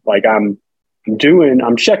CSFM. Like I'm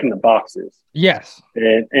checking the boxes. Yes.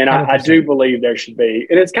 And I do believe there should be,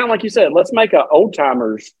 and it's kind of like you said, let's make an old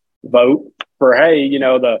timers vote for, hey, you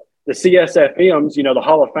know, the CSFMs, you know, the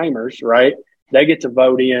Hall of Famers, right? They get to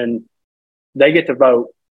vote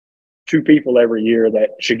 2 people every year that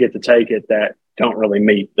should get to take it that don't really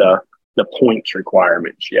meet the points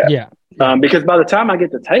requirements yet. Yeah. Because by the time I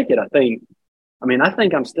get to take it, I think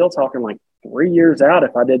I'm still talking like 3 years out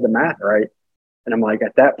if I did the math right. And I'm like,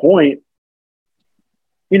 at that point,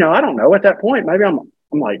 you know, I don't know. At that point, maybe I'm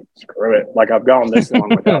like, screw it. Like I've gone this long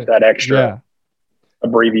without that extra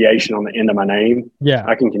abbreviation on the end of my name. Yeah.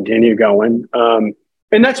 I can continue going.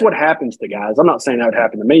 And that's what happens to guys. I'm not saying that would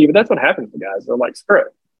happen to me, but that's what happens to guys. They're like, screw it.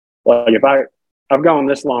 Like if I've gone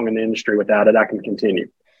this long in the industry without it, I can continue.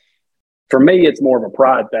 For me, it's more of a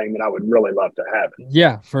pride thing that I would really love to have it.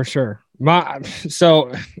 Yeah, for sure.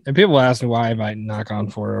 So and people ask me why I might knock on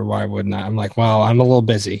for it or why wouldn't I? I'm like, well, I'm a little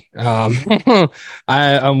busy.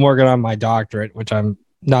 I'm working on my doctorate, which I'm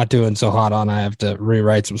not doing so hot on. I have to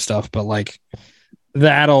rewrite some stuff, but like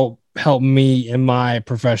that'll help me in my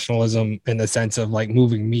professionalism in the sense of like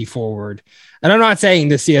moving me forward. And I'm not saying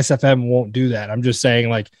the CSFM won't do that. I'm just saying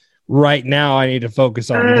like right now I need to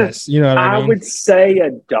focus on this. You know what I mean? I would say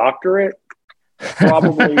a doctorate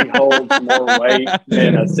probably holds more weight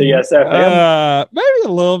than a CSFM. Maybe a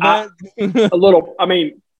little bit. A little. I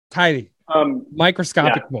mean, tiny.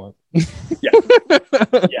 Microscopic more.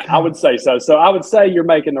 Yeah, I would say so. So I would say you're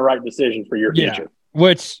making the right decision for your future.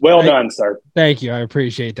 Which done, sir. Thank you. I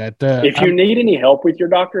appreciate that. If you need any help with your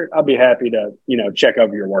doctorate, I'll be happy to, you know, check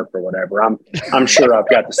over your work or whatever. I'm sure I've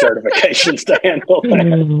got the certifications to handle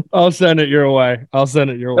that. I'll send it your way.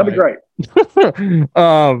 That'd be great.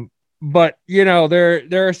 But you know,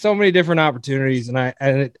 there are so many different opportunities,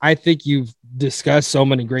 and I think you've discussed so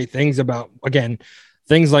many great things about, again,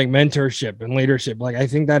 things like mentorship and leadership. Like I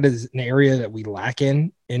think that is an area that we lack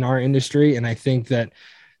in our industry, and I think that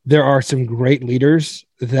there are some great leaders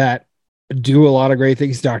that do a lot of great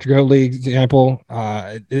things. Dr. Goatley example.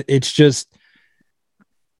 It's just,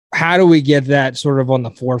 how do we get that sort of on the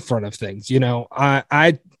forefront of things? You know,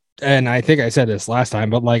 I think I said this last time,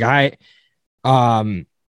 but like I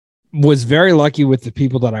was very lucky with the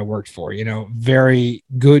people that I worked for, you know, very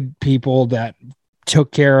good people that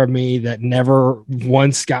took care of me, that never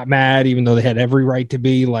once got mad, even though they had every right to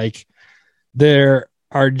be. Like there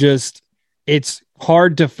are just, it's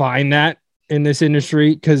hard to find that in this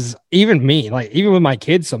industry. Cause even me, like even with my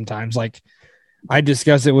kids, sometimes like I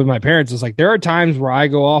discuss it with my parents. It's like, there are times where I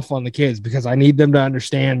go off on the kids because I need them to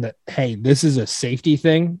understand that, hey, this is a safety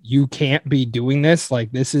thing. You can't be doing this.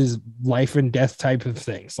 Like, this is life and death type of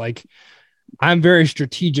things. Like, I'm very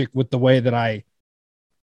strategic with the way that I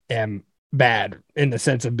am bad in the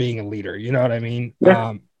sense of being a leader. You know what I mean?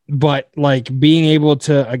 Yeah. But like being able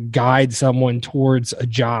to guide someone towards a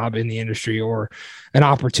job in the industry or an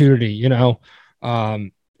opportunity, you know,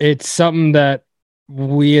 it's something that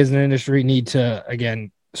we as an industry need to,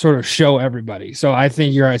 again, sort of show everybody. So I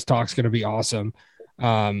think your guys' talk's going to be awesome.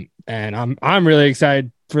 And I'm really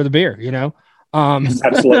excited for the beer, you know.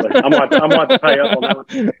 Absolutely. I'm about to pay up on that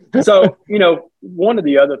one. So, one of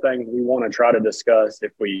the other things we want to try to discuss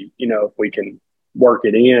if we can work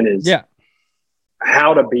it in is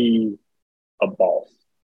how to be a boss.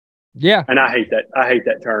 Yeah. And I hate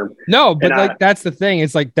that term. No, but that's the thing.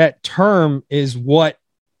 It's like that term is what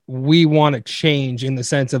we want to change in the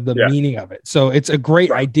sense of the meaning of it. So it's a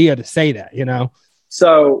great idea to say that,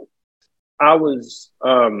 So I was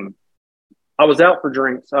out for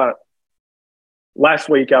drinks. Last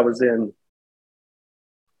week I was in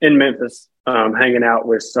Memphis, hanging out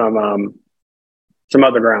with some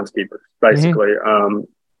other groundskeepers, basically.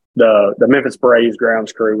 The Memphis Braves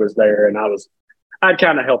grounds crew was there, and I'd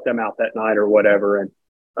kind of helped them out that night or whatever.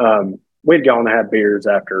 And we'd gone to have beers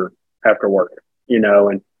after work,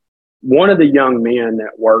 and one of the young men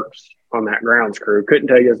that works on that grounds crew, couldn't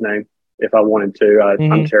tell you his name if I wanted to.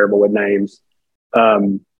 I'm terrible with names.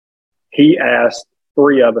 He asked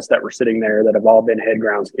 3 of us that were sitting there that have all been head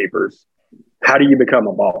groundskeepers, how do you become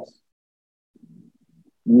a boss?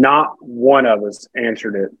 Not one of us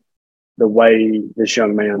answered it the way this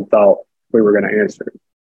young man thought we were going to answer it.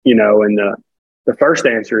 And the first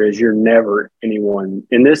answer is you're never anyone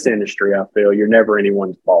in this industry. I feel you're never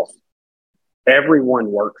anyone's boss.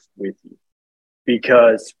 Everyone works with you,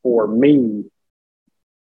 because for me,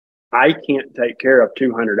 I can't take care of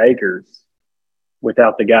 200 acres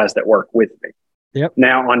without the guys that work with me. Yep.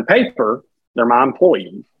 Now, on paper, they're my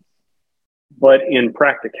employees, but in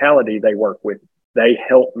practicality, they work with me. They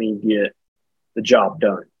help me get the job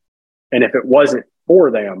done. And if it wasn't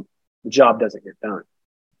for them, the job doesn't get done.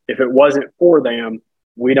 If it wasn't for them,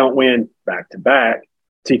 we don't win back-to-back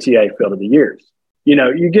TTA Field of the Years.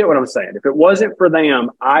 You get what I'm saying. If it wasn't for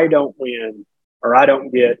them, I don't win, or I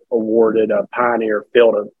don't get awarded a Pioneer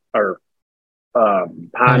Field or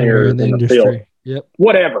Pioneer in the field. Yep.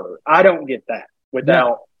 Whatever. I don't get that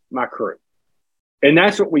without my crew. And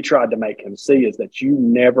that's what we tried to make him see, is that you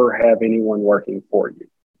never have anyone working for you.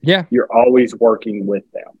 Yeah. You're always working with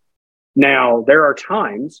them. Now, there are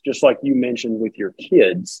times, just like you mentioned with your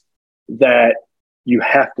kids, that you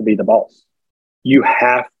have to be the boss. You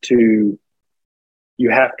have to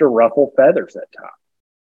ruffle feathers at times.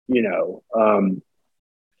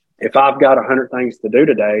 If I've got 100 things to do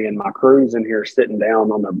today and my crew's in here sitting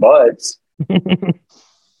down on their butts,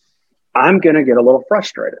 I'm going to get a little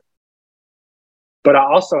frustrated. But I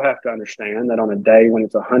also have to understand that on a day when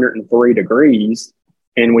it's 103 degrees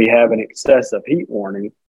and we have an excessive heat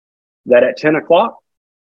warning, that at 10 o'clock,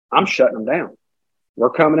 I'm shutting them down. We're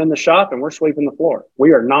coming in the shop and we're sweeping the floor.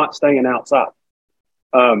 We are not staying outside.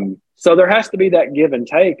 So there has to be that give and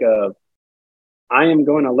take of, I am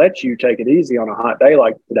going to let you take it easy on a hot day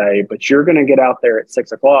like today, but you're going to get out there at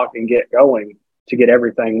 6 o'clock and get going to get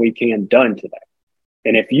everything we can done today.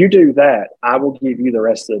 And if you do that, I will give you the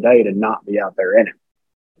rest of the day to not be out there in it.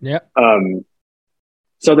 Yep.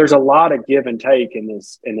 So there's a lot of give and take in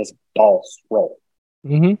this boss role.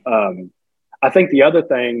 I think the other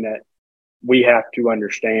thing that we have to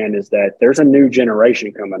understand is that there's a new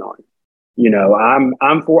generation coming on.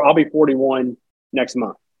 I'll be 41 next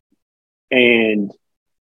month, and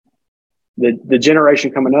the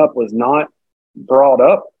generation coming up was not brought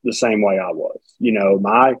up the same way I was.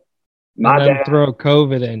 My dad throw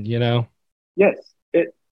COVID in. Yes,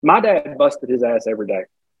 my dad busted his ass every day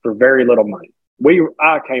for very little money.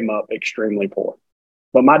 I came up extremely poor,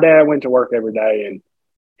 but my dad went to work every day and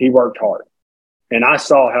he worked hard. And I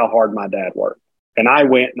saw how hard my dad worked. And I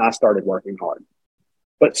went and I started working hard.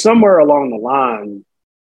 But somewhere along the line,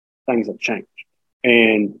 things have changed.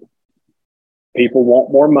 And people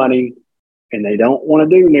want more money and they don't want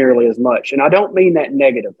to do nearly as much. And I don't mean that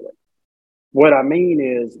negatively. What I mean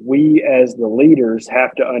is we as the leaders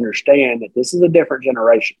have to understand that this is a different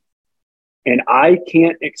generation. And I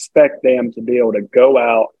can't expect them to be able to go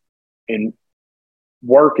out and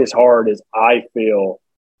work as hard as I feel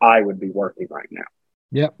I would be working right now.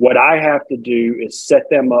 Yep. What I have to do is set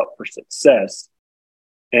them up for success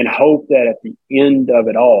and hope that at the end of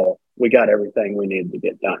it all, we got everything we need to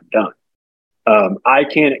get done. I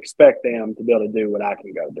can't expect them to be able to do what I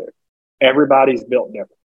can go do. Everybody's built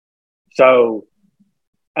different. So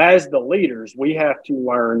as the leaders, we have to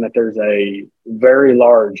learn that there's a very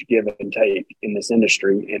large give and take in this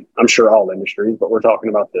industry, and I'm sure all industries, but we're talking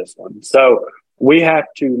about this one. So we have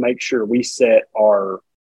to make sure we set our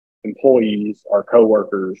employees, our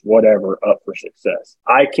coworkers, whatever, up for success.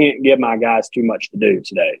 I can't give my guys too much to do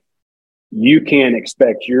today. You can't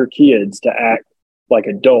expect your kids to act like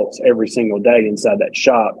adults every single day inside that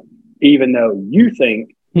shop, even though you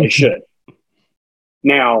think they should.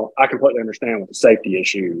 Now, I completely understand with the safety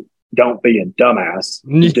issue. Don't be a dumbass.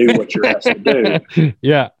 Do what you're asked to do.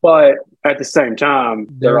 Yeah. But at the same time,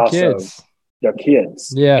 They're kids. they're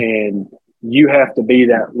kids. Yeah. And you have to be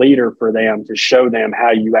that leader for them to show them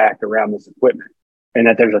how you act around this equipment and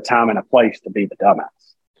that there's a time and a place to be the dumbass.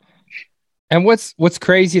 And what's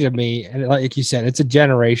crazy to me, and like you said, it's a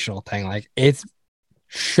generational thing. Like, it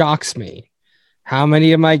shocks me how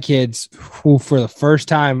many of my kids who for the first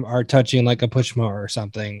time are touching like a push mower or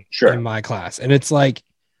something in my class. And it's like,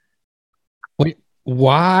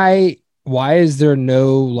 why is there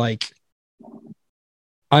no like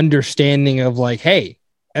understanding of like, hey,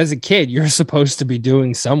 as a kid, you're supposed to be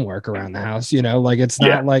doing some work around the house, you know, like it's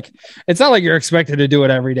not like you're expected to do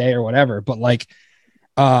it every day or whatever, but like,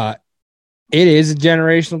 it is a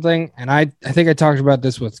generational thing. And I think I talked about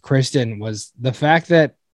this with Kristen, was the fact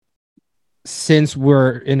that since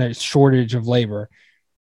we're in a shortage of labor,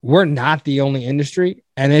 we're not the only industry.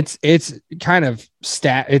 And it's kind of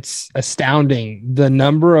it's astounding the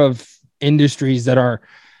number of industries that are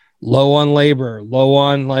low on labor, low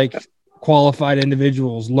on like qualified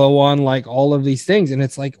individuals, low on like all of these things. And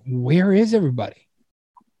it's like, where is everybody?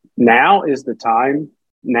 Now is the time.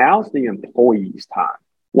 Now's the employee's time.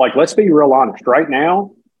 Like, let's be real honest. Right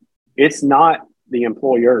now, it's not the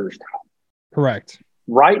employer's time. Correct.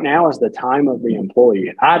 Right now is the time of the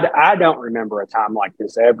employee. I don't remember a time like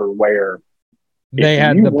this ever where they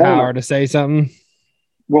had the power to say something.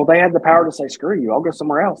 Well, they had the power to say, screw you, I'll go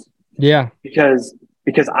somewhere else. Yeah. Because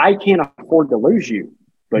I can't afford to lose you,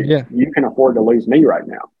 but you can afford to lose me right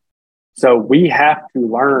now. So we have to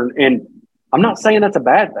learn. And I'm not saying that's a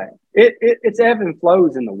bad thing. It's ebb and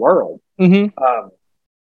flows in the world. Mm-hmm.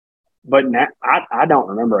 But now, I don't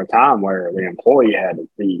remember a time where the employee had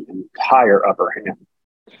the entire upper hand.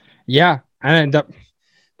 Yeah. And the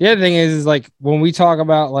other thing is like when we talk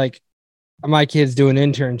about like my kids doing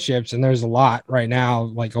internships, and there's a lot right now,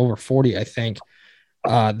 like over 40, I think,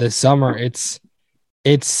 this summer, it's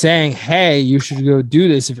saying, hey, you should go do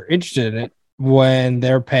this if you're interested in it, when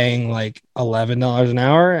they're paying like $11 an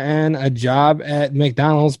hour and a job at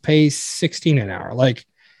McDonald's pays $16 an hour. Like,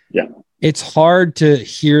 yeah. It's hard to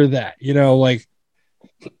hear that, you know, like,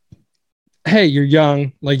 hey, you're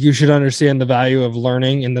young, like you should understand the value of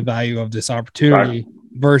learning and the value of this opportunity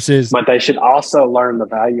versus. But they should also learn the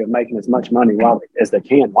value of making as much money as they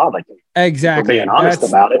can. Exactly. For being honest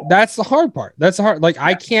about it. That's the hard part. Like,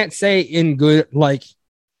 I can't say in good, like,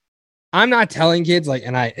 I'm not telling kids like,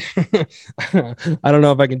 and I don't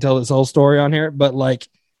know if I can tell this whole story on here, but like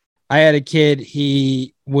I had a kid,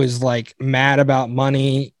 he was like mad about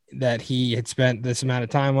money that he had spent this amount of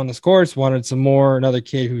time on this course, wanted some more. Another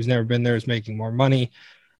kid who's never been there is making more money.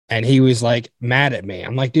 And he was like mad at me.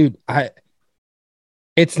 I'm like, dude,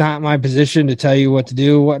 it's not my position to tell you what to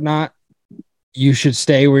do, whatnot. You should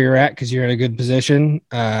stay where you're at because you're in a good position.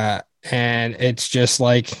 And it's just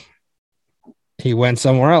like he went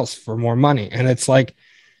somewhere else for more money. And it's like,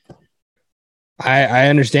 I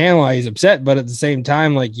understand why he's upset, but at the same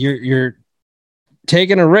time, like you're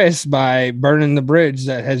taking a risk by burning the bridge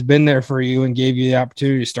that has been there for you and gave you the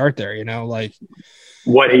opportunity to start there, you know, like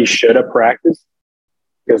what he should have practiced,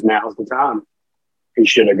 because now's the time. He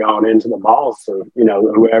should have gone into the boss or, you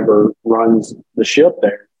know, whoever runs the ship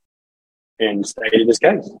there and stated his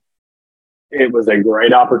case. It was a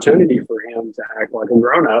great opportunity for him to act like a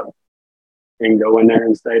grown-up and go in there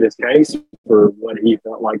and state his case for what he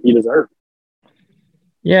felt like he deserved.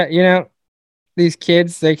 Yeah, you know, these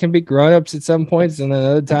kids, they can be grown-ups at some points, and then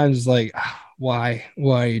other times it's like, why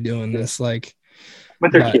are you doing this? Like,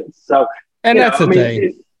 but they're kids. So, and that's the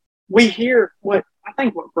thing. We hear what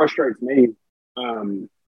frustrates me.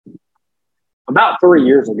 About 3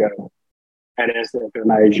 years ago at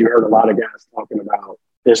SFMAs, you heard a lot of guys talking about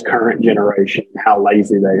this current generation, how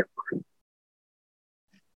lazy they are.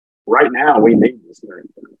 Right now, we need this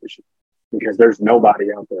current generation because there's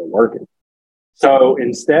nobody out there working. So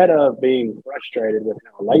instead of being frustrated with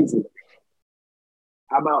how lazy they are,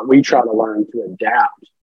 how about we try to learn to adapt?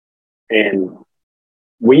 And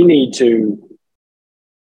we need to.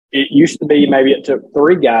 It used to be maybe it took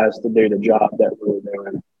 3 guys to do the job that we were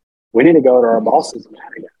doing. We need to go to our bosses and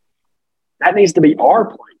say, that needs to be our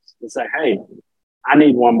place to say, hey, I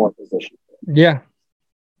need one more position. Yeah.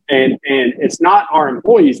 And it's not our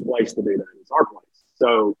employees' place to do that. It's our place.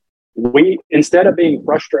 So we, instead of being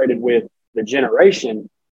frustrated with the generation,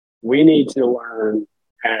 we need to learn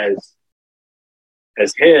as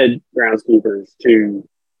head groundskeepers to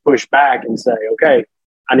push back and say, okay,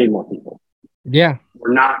 I need more people. Yeah.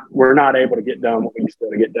 We're not able to get done what we used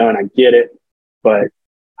to get done. I get it, but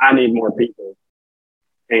I need more people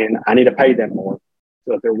and I need to pay them more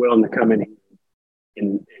so that they're willing to come in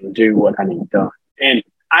and do what I need done. And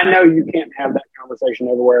I know you can't have that conversation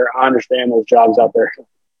everywhere. I understand those jobs out there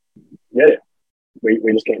get it. We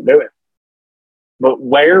just can't do it. But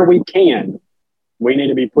where we can, we need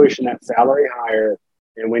to be pushing that salary higher,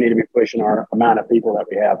 and we need to be pushing our amount of people that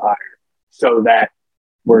we have higher, so that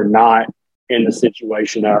we're not in the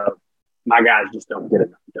situation of my guys just don't get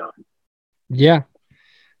enough done. Yeah.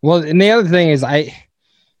 Well, and the other thing is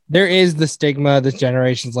there is the stigma this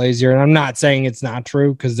generation's lazier. And I'm not saying it's not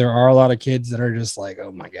true, because there are a lot of kids that are just like,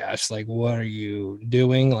 oh my gosh, like, what are you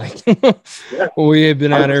doing? Like, yeah. We have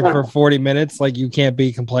been 100%. Out here for 40 minutes. Like, you can't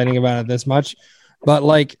be complaining about it this much. But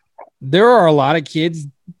like, there are a lot of kids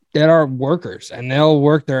that are workers, and they'll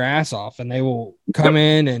work their ass off, and they will come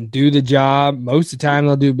in and do the job. Most of the time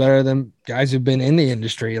they'll do better than guys who've been in the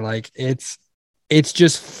industry. Like, it's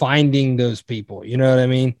just finding those people, you know what I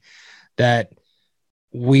mean? That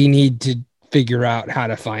we need to figure out how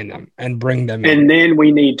to find them and bring them in. And then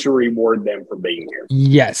we need to reward them for being here.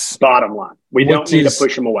 Yes. Bottom line. We don't need to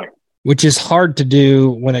push them away. Which is hard to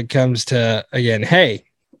do when it comes to, again, hey,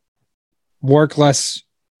 work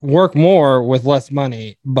more with less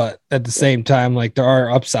money, but at the same time, like, there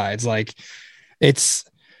are upsides. Like, I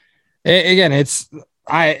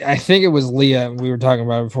think it was Leah we were talking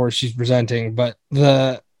about before she's presenting, but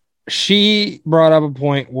she brought up a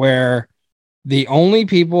point where the only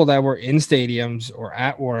people that were in stadiums or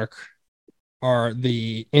at work are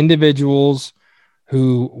the individuals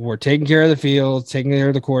who were taking care of the field, taking care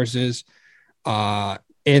of the courses.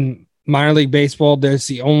 In minor league baseball, there's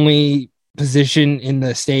the only position in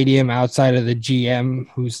the stadium outside of the GM,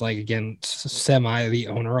 who's, like, again, semi the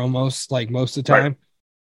owner almost, like, most of the time, right,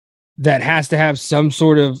 that has to have some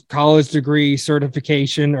sort of college degree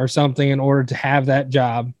certification or something in order to have that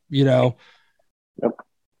job, you know. Yep.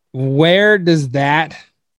 Where does that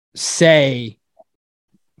say?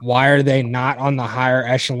 Why are they not on the higher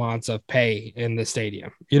echelons of pay in the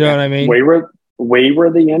stadium? You know what I mean? We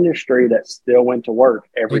were the industry that still went to work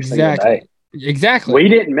every single day. Exactly. We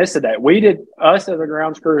didn't miss a day. We did, us as a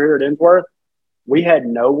grounds crew here at Ensworth, we had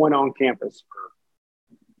no one on campus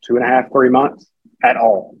for 2.5, 3 months at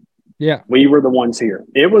all. Yeah. We were the ones here.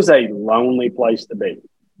 It was a lonely place to be.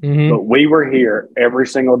 Mm-hmm. But we were here every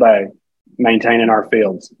single day maintaining our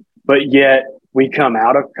fields. But yet we come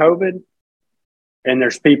out of COVID, and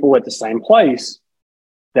there's people at the same place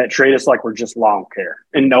that treat us like we're just lawn care.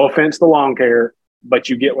 And no offense to lawn care, but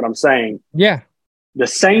you get what I'm saying. Yeah. The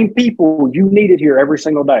same people you needed here every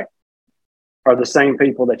single day are the same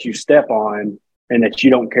people that you step on and that you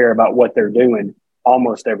don't care about what they're doing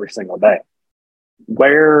almost every single day.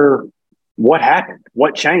 What happened?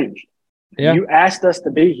 What changed? Yeah. You asked us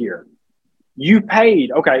to be here. You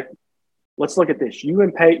paid. Okay, let's look at this.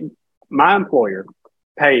 My employer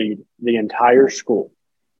paid the entire school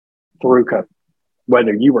through COVID,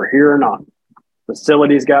 whether you were here or not.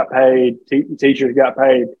 Facilities got paid, teachers got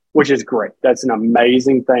paid, which is great. That's an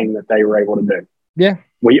amazing thing that they were able to do. Yeah.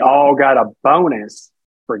 We all got a bonus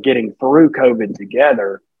for getting through COVID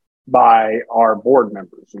together by our board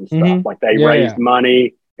members and stuff. Mm-hmm. Like, they raised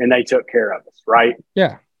money and they took care of us, right?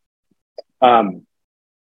 Yeah. But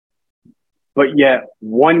yet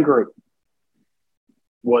one group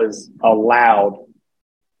was allowed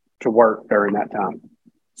to work during that time.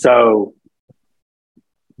 So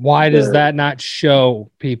why does that not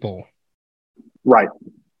show people? Right.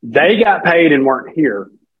 They got paid and weren't here.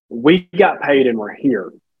 We got paid and we're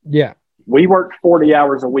here. Yeah. We worked 40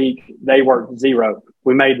 hours a week. They worked 0.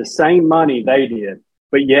 We made the same money they did.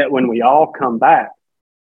 But yet when we all come back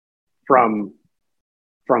from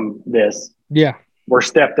this, yeah, we're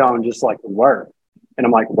stepped on just like we were. And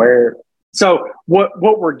I'm like, where? So what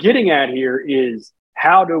we're getting at here is,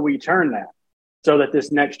 how do we turn that so that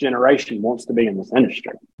this next generation wants to be in this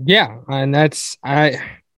industry? Yeah. And that's, but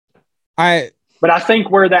I think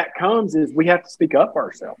where that comes is we have to speak up for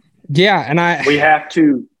ourselves. Yeah. And we have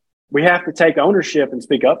to take ownership and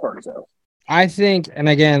speak up for ourselves. I think, and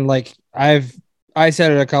again, like, I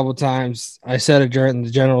said it a couple of times. I said it during the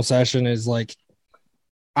general session, is like,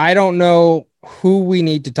 I don't know who we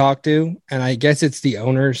need to talk to. And I guess it's the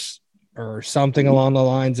owners or something along the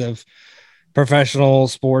lines of professional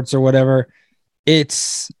sports or whatever.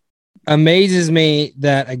 It's amazes me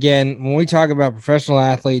that, again, when we talk about professional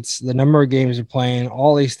athletes, the number of games they're playing,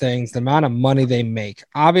 all these things, the amount of money they make,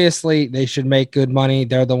 obviously they should make good money.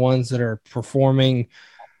 They're the ones that are performing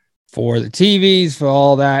for the TVs, for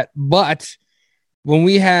all that. But when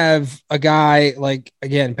we have a guy like,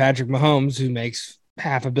 again, Patrick Mahomes, who makes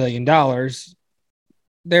 $500 million,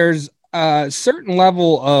 there's a certain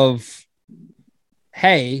level of,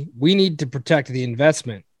 hey, we need to protect the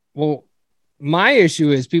investment. Well, my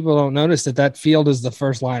issue is people don't notice that field is the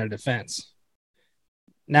first line of defense.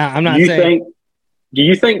 Now, I'm not saying Do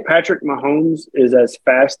you think Patrick Mahomes is as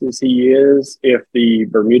fast as he is if the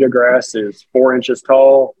Bermuda grass is 4 inches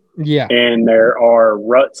tall? Yeah, and there are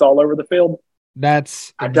ruts all over the field.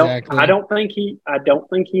 that's exactly. I don't think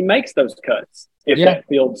he makes those cuts if Yeah. that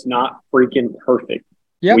field's not freaking perfect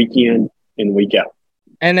Yep. week in and week out.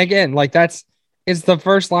 And again, like it's the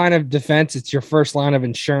first line of defense. It's your first line of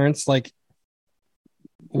insurance. Like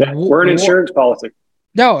Yeah, we're an insurance policy.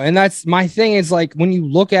 No, and that's my thing is like when you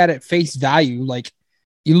look at it face value, like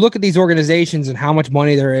you look at these organizations and how much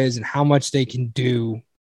money there is and how much they can do.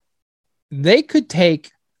 They could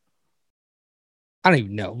take, I don't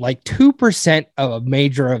even know, like 2% of a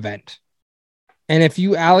major event. And if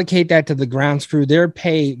you allocate that to the grounds crew, their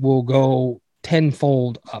pay will go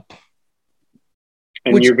tenfold up.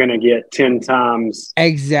 And you're going to get 10 times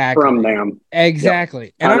exactly from them.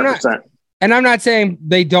 Exactly. Yep. And I'm not saying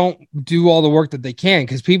they don't do all the work that they can,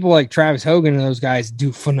 because people like Travis Hogan and those guys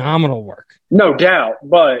do phenomenal work. No doubt.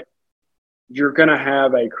 But you're going to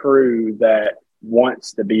have a crew that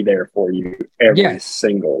wants to be there for you every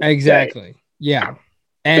single day. Yeah.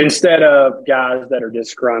 And instead of guys that are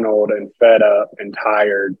disgruntled and fed up and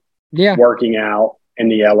tired, working out in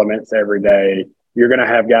the elements every day, you're going to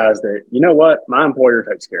have guys that, you know what, my employer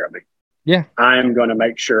takes care of me. Yeah. I'm going to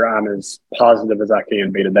make sure I'm as positive as I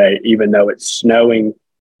can be today, even though it's snowing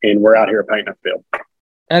and we're out here painting a field.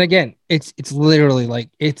 And again, it's literally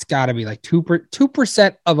like, it's got to be like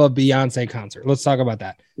 2% of a Beyonce concert. Let's talk about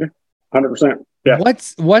that. Yeah, 100%. Yeah.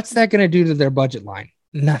 What's that going to do to their budget line?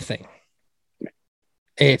 Nothing.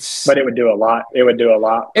 But it would do a lot. It would do a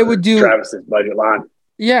lot. It would do Travis's budget line.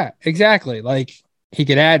 Yeah, exactly. Like he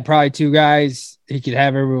could add probably 2 guys. He could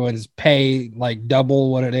have everyone's pay like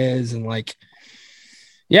double what it is. And like,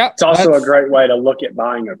 yeah. It's also a great way to look at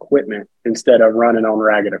buying equipment instead of running on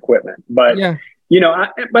ragged equipment. But,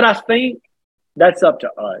 I think that's up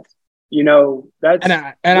to us. That's,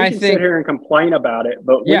 I think sit here and complain about it,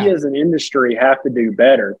 but we as an industry have to do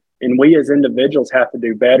better. And we as individuals have to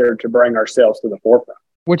do better to bring ourselves to the forefront.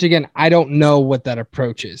 Which again, I don't know what that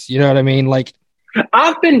approach is. You know what I mean? Like,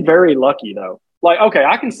 I've been very lucky though. Like, okay,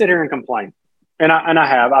 I can sit here and complain, and I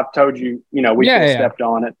have. I've told you, we stepped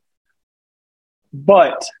on it.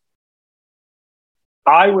 But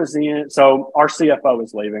I was in. So our CFO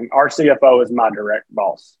is leaving. Our CFO is my direct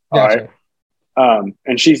boss. Gotcha. All right,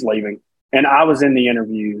 and she's leaving, and I was in the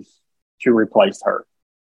interviews to replace her.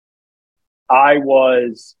 I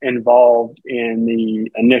was involved in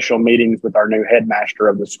the initial meetings with our new headmaster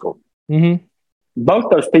of the school. Mm-hmm.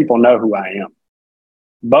 Both those people know who I am.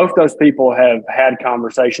 Both those people have had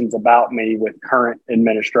conversations about me with current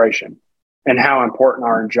administration and how important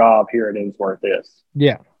our job here at Ensworth is.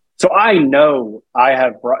 Yeah. So I know I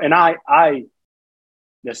have brought, and I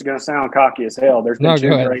this is going to sound cocky as hell. There's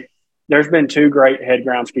been 2 great head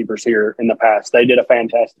groundskeepers here in the past. They did a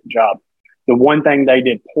fantastic job. The one thing they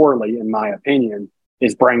did poorly, in my opinion,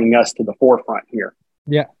 is bringing us to the forefront here.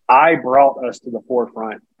 Yeah. I brought us to the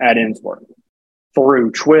forefront at Ensworth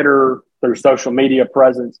through Twitter, through social media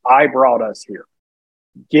presence. I brought us here,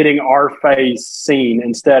 getting our face seen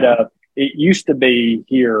instead of, it used to be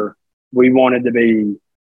here, we wanted to be,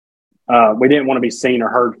 we didn't want to be seen or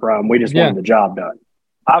heard from. We just wanted the job done.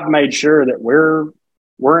 I've made sure that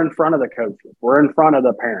we're in front of the coaches. We're in front of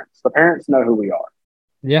the parents. The parents know who we are.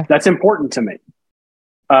 Yeah. That's important to me.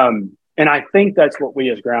 And I think that's what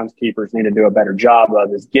we as groundskeepers need to do a better job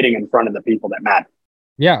of, is getting in front of the people that matter.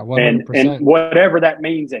 Yeah, 100%. And whatever that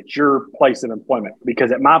means at your place of employment,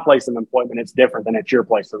 because at my place of employment, it's different than at your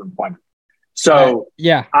place of employment. So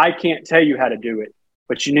I can't tell you how to do it,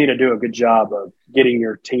 but you need to do a good job of getting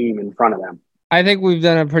your team in front of them. I think we've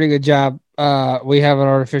done a pretty good job. We have an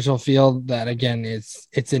artificial field that, again,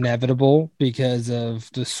 it's inevitable because of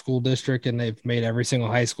the school district, and they've made every single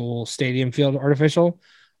high school stadium field artificial.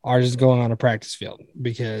 Ours is going on a practice field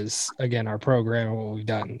because, again, our program and what we've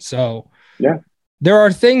done. So there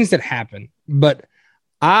are things that happen, but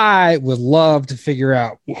I would love to figure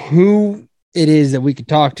out who it is that we could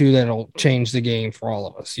talk to that'll change the game for all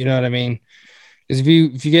of us. You know what I mean? Because if you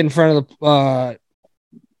get in front of the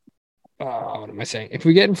what am I saying? If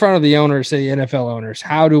we get in front of the owners, say the NFL owners,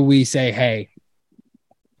 how do we say, hey,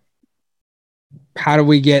 how do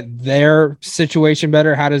we get their situation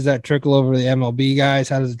better? How does that trickle over to the MLB guys?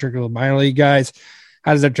 How does it trickle to minor league guys?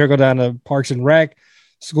 How does that trickle down to Parks and Rec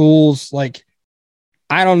schools? Like,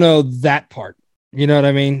 I don't know that part. You know what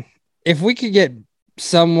I mean? If we could get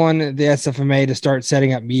someone at the SFMA to start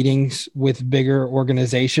setting up meetings with bigger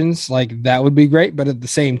organizations, like that would be great. But at the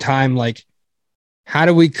same time, like, how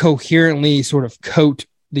do we coherently sort of coat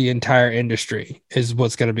the entire industry is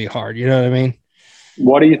what's going to be hard. You know what I mean?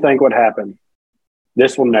 What do you think would happen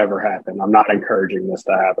this will never happen. I'm not encouraging this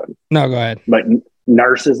to happen. No, go ahead. But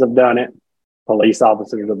nurses have done it. Police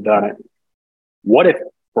officers have done it. What if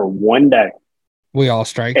for one day we all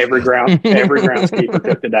strike? Every groundskeeper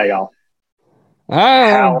took the day off.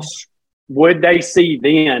 How would they see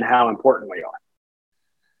then how important we are?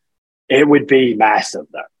 It would be massive,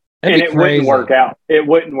 though. And it wouldn't work out. It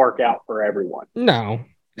wouldn't work out for everyone. No.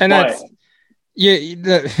 And that's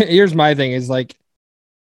here's my thing is like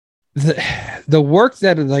the work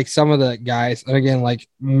that like some of the guys, and again, like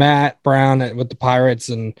Matt Brown with the Pirates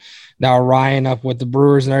and now Ryan up with the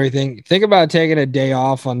Brewers and everything. Think about taking a day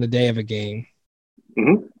off on the day of a game.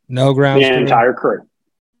 Mm-hmm. No ground. The entire crew.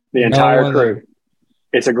 The entire crew.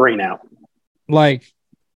 It's a green out. Like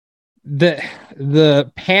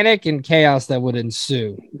the panic and chaos that would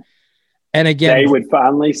ensue. And again, they would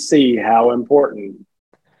finally see how important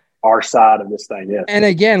our side of this thing is. And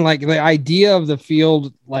again, like the idea of the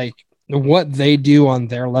field, like what they do on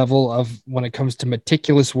their level of when it comes to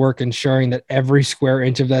meticulous work, ensuring that every square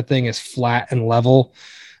inch of that thing is flat and level.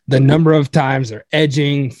 The number of times they're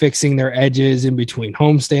edging, fixing their edges in between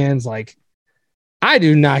homestands. Like I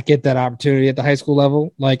do not get that opportunity at the high school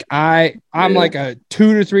level. Like I'm like a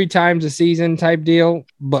 2 to 3 times a season type deal,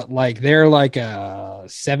 but like they're like a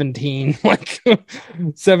 17 times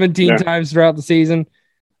throughout the season.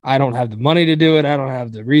 I don't have the money to do it. I don't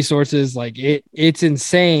have the resources. Like it's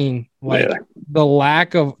insane. Like the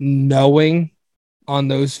lack of knowing on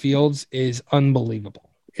those fields is unbelievable.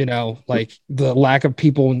 You know, like the lack of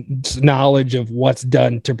people's knowledge of what's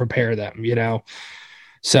done to prepare them, you know?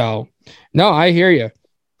 So no, I hear you.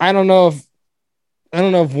 I don't know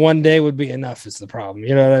if one day would be enough is the problem.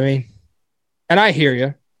 You know what I mean? And I hear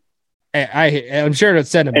you. I'm sure to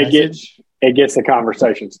send a message. It gets the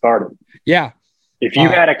conversation started. Yeah. If you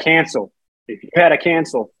had to cancel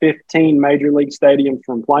 15 major league stadiums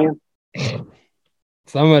from playing,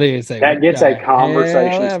 somebody would say that gets a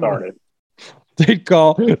conversation started. They'd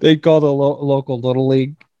call the local little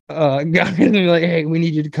league guys and be like, "Hey, we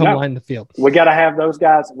need you to come line the field." We got to have those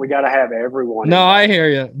guys. We got to have everyone. No, I hear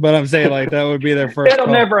you, but I'm saying like that would be their first. It'll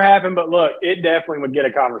never happen, but look, it definitely would get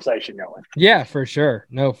a conversation going. Yeah, for sure.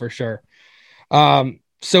 No, for sure.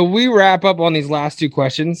 So we wrap up on these last 2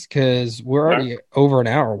 questions because we're already over an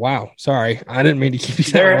hour. Wow. Sorry. I didn't mean to keep you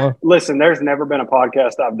there. Listen, there's never been a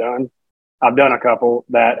podcast I've done. I've done a couple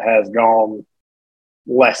that has gone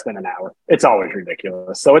less than an hour. It's always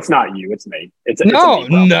ridiculous. So it's not you, it's me.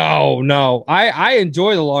 No. I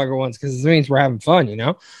enjoy the longer ones because it means we're having fun, you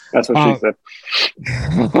know? That's what she said.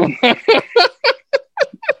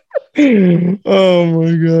 Oh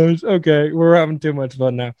my gosh. Okay. We're having too much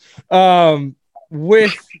fun now.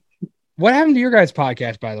 With what happened to your guys'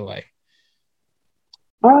 podcast, by the way?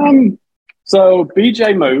 So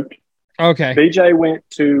BJ moved. Okay. BJ went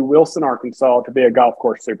to Wilson, Arkansas to be a golf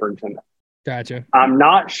course superintendent. Gotcha. I'm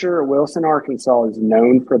not sure Wilson, Arkansas is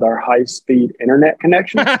known for their high-speed internet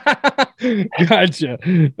connection. Gotcha.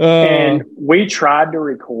 And we tried to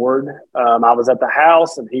record. I was at the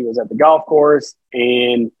house and he was at the golf course,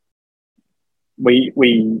 and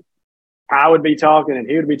I would be talking and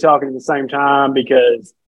he would be talking at the same time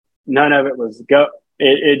because none of it was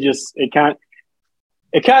it kind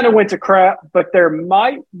of went to crap, but there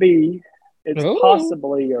might be,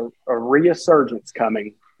 possibly a resurgence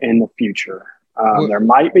coming in the future. There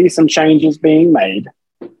might be some changes being made.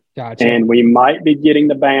 Gotcha. And we might be getting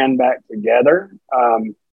the band back together.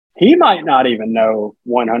 He might not even know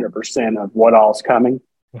 100% of what all's coming.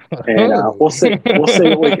 And we'll see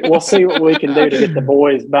what we can do to get the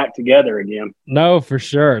boys back together again. No, for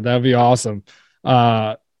sure. That'd be awesome.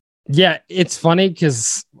 Yeah, it's funny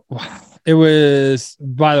because it was,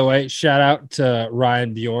 by the way, shout out to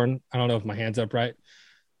Ryan Bjorn. I don't know if my hand's up right.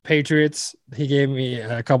 Patriots. He gave me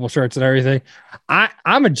a couple shirts and everything.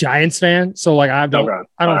 I'm a Giants fan, so like I don't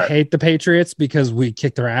hate the Patriots because we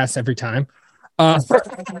kick their ass every time.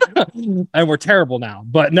 And we're terrible now.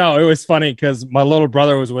 But no, it was funny because my little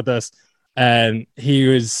brother was with us and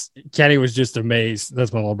Kenny was just amazed.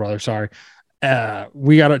 That's my little brother. Sorry.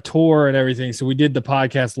 We got a tour and everything. So we did the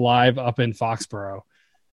podcast live up in Foxborough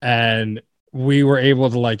and we were able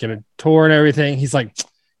to like get a tour and everything. He's like,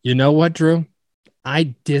 you know what, Drew?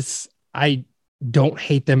 I don't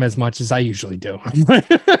hate them as much as I usually do.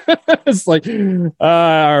 It's like,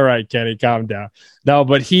 all right, Kenny, calm down. No,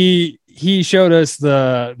 but he showed us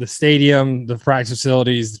the stadium, the practice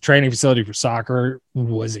facilities, the training facility for soccer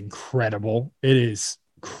was incredible. It is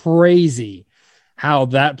crazy how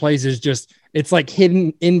that place is just, it's like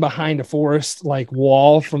hidden in behind a forest, like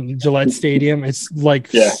wall from Gillette Stadium. It's like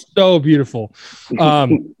so beautiful.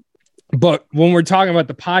 But when we're talking about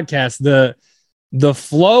the podcast, the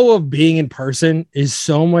flow of being in person is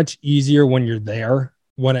so much easier when you're there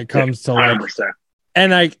when it comes to like, 100%.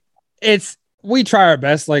 and like, we try our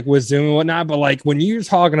best like with Zoom and whatnot, but like when you're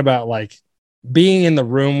talking about like being in the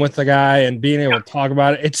room with the guy and being able to talk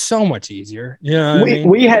about it, it's so much easier. You know what I mean?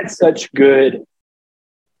 We had such good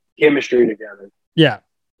chemistry together. Yeah.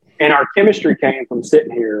 And our chemistry came from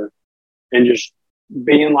sitting here and just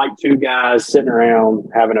being like two guys sitting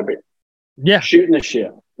around having a beer. Yeah. Shooting the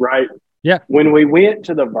shit, right? Yeah. When we went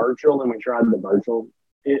to the virtual and we tried the virtual,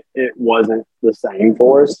 it wasn't the same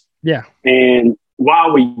for us. Yeah. And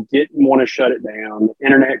while we didn't want to shut it down, the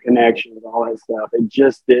internet connections, all that stuff, it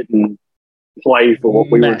just didn't play for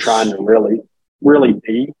what we were trying to really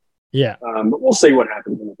be. Yeah. But we'll see what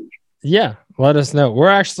happens in the future. Yeah. Let us know. We're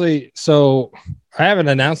actually, so I haven't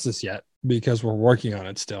announced this yet because we're working on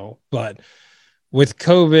it still, but with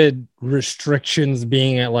COVID restrictions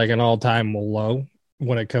being at like an all-time low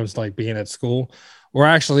when it comes to like being at school, we're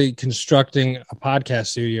actually constructing a podcast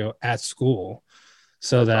studio at school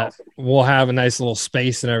so that we'll have a nice little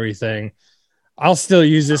space and everything. I'll still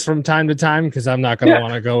use this from time to time because I'm not going to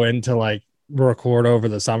want to go into like record over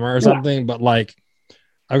the summer or something, but like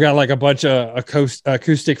I've got like a bunch of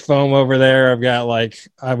acoustic foam over there. I've got like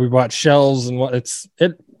we bought shells and what it's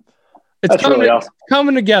really awesome.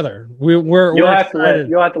 Coming together. You'll have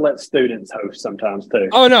to let students host sometimes too.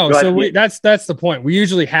 Oh no, so that's the point. We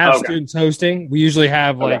usually have students hosting. We usually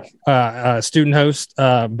have like a student host,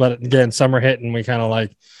 but again, summer hit and we kind of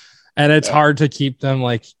like, and it's hard to keep them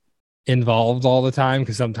like involved all the time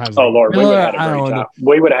because sometimes Lord, we would have had a great time.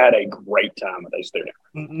 We would have had a great time with those students.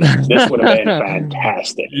 This would have been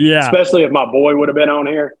fantastic. Yeah, especially if my boy would have been on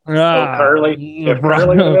here. Curly, if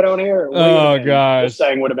Curly would have been on here, gosh, this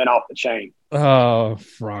thing would have been off the chain. Oh,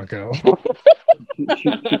 Franco.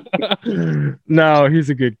 No, he's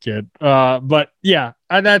a good kid. But yeah,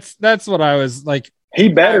 that's what I was like. He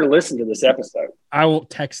better listen to this episode. I will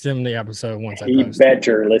text him the episode once He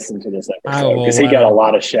better listen to this episode because he got a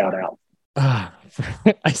lot of shout out.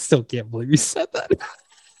 I still can't believe you said that.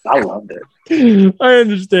 I loved it. I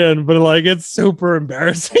understand, but like it's super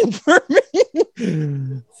embarrassing for me.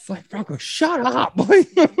 It's like, Franco, shut up.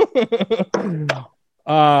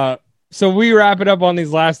 So we wrap it up on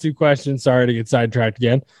these last two questions. Sorry to get sidetracked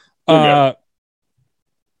again.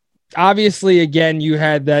 Obviously, again, you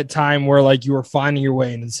had that time where like you were finding your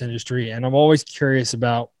way in this industry, and I'm always curious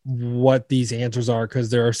about what these answers are because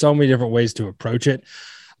there are so many different ways to approach it.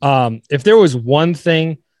 If there was one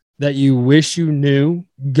thing that you wish you knew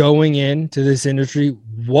going into this industry,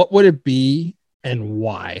 what would it be and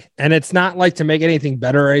why? And it's not like to make anything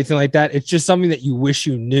better or anything like that. It's just something that you wish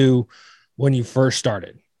you knew when you first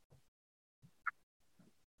started.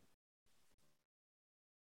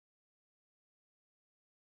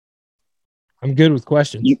 I'm good with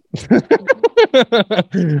questions.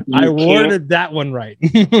 I worded that one right.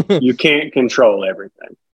 You can't control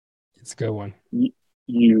everything. It's a good one.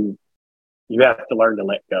 You have to learn to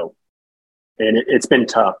let go. And it's been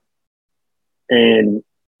tough. And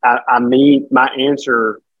I mean, my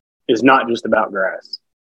answer is not just about grass.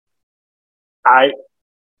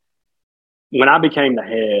 When I became the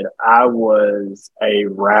head, I was a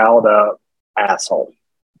riled up asshole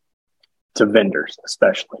to vendors,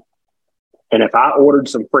 especially. And if I ordered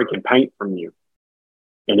some freaking paint from you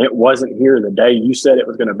and it wasn't here the day you said it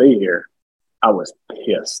was going to be here, I was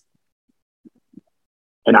pissed.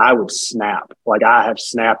 And I would snap. Like I have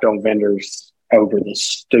snapped on vendors over the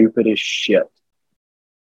stupidest shit.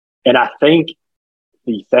 And I think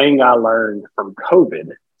the thing I learned from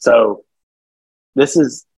COVID, so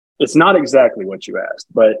it's not exactly what you asked,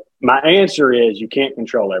 but my answer is you can't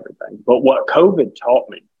control everything. But what COVID taught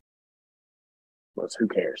me was who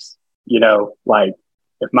cares? You know, like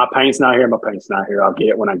if my paint's not here, my paint's not here. I'll get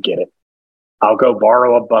it when I get it. I'll go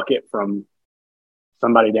borrow a bucket from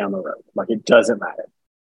somebody down the road. Like it doesn't matter.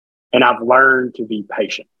 And I've learned to be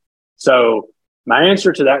patient. So my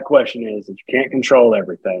answer to that question is that you can't control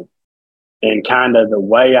everything. And kind of the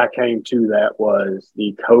way I came to that was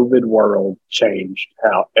the COVID world changed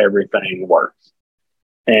how everything works.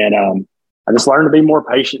 And I just learned to be more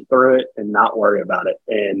patient through it and not worry about it.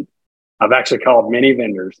 And I've actually called many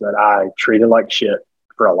vendors that I treated like shit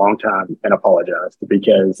for a long time and apologized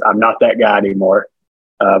because I'm not that guy anymore.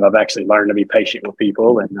 I've actually learned to be patient with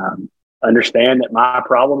people and understand that my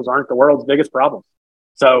problems aren't the world's biggest problems.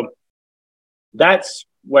 So that's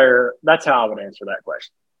how I would answer that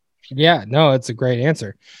question. Yeah, no, it's a great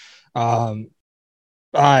answer. I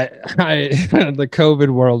the COVID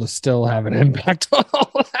world is still having an impact on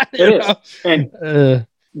all that. It is.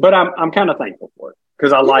 But I'm kind of thankful for it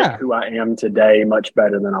because I like who I am today much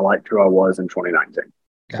better than I liked who I was in 2019.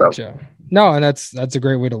 Gotcha. No, and that's a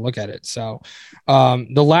great way to look at it. So,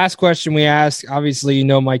 the last question we ask, obviously, you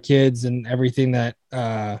know, my kids and everything that,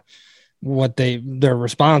 what their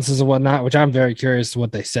responses and whatnot, which I'm very curious to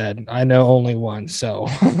what they said. I know only one. So,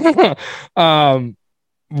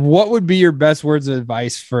 what would be your best words of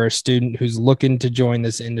advice for a student who's looking to join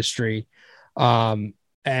this industry?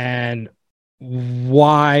 And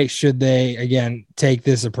why should they, again, take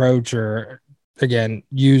this approach or, again,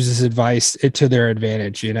 use this advice to their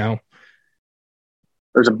advantage, you know?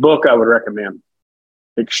 There's a book I would recommend,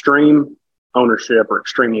 Extreme Ownership or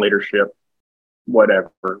Extreme Leadership,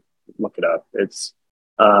 whatever. Look it up. It's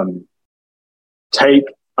take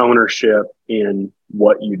ownership in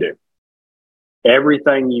what you do.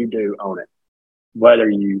 Everything you do, own it. Whether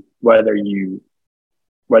you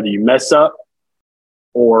mess up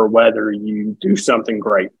or whether you do something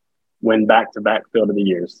great, win back-to-back field of the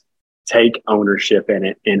years, take ownership in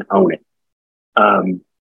it and own it.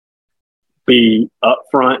 Be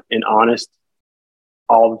upfront and honest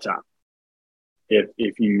all the time.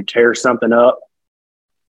 If you tear something up,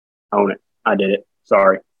 own it. I did it.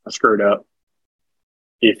 Sorry, I screwed up.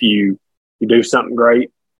 If you do something great,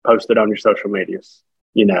 post it on your social medias.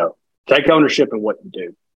 You know, take ownership in what you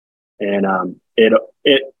do, and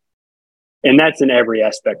and that's in every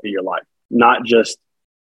aspect of your life, not just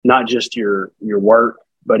your work,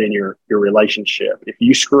 but in your relationship. If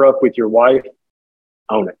you screw up with your wife,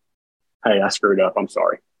 own it. Hey, I screwed up. I'm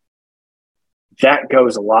sorry. That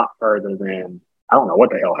goes a lot further than, I don't know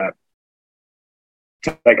what the hell happened.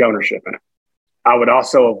 Take ownership in it. I would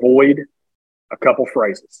also avoid a couple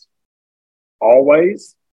phrases.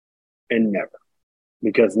 Always and never.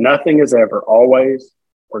 Because nothing is ever always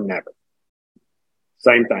or never.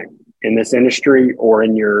 Same thing. In this industry or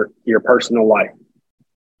in your personal life.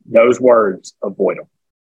 Those words, avoid them.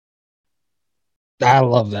 I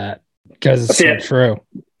love that because it's so true.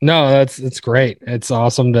 No, that's great. It's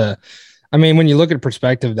awesome I mean, when you look at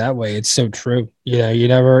perspective that way, it's so true. Yeah, you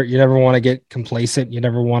never want to get complacent. You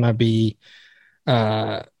never want to be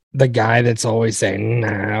the guy that's always saying,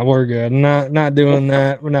 "Nah, we're good. Not doing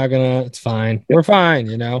that. We're not gonna. It's fine. We're fine."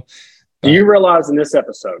 You know. Do you realize in this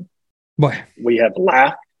episode, what we have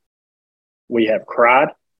laughed, we have cried.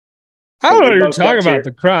 I don't know what you're talking about.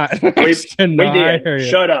 The cry. We did.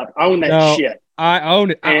 Shut up. Own that shit. I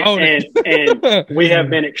own it. I own it. And we have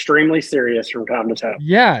been extremely serious from time to time.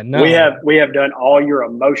 Yeah, no. We have done all your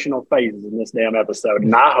emotional phases in this damn episode,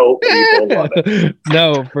 and I hope people love it.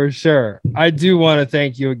 No, for sure. I do want to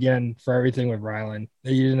thank you again for everything with Rylan.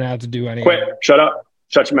 You didn't have to do anything. Quit. Shut up.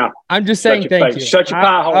 Shut your mouth. I'm just saying thank you. Shut your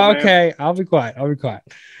pie hole, okay, man. I'll be quiet.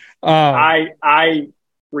 I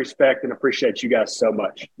respect and appreciate you guys so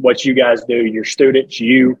much. What you guys do, your students,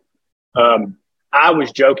 I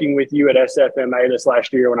was joking with you at SFMA this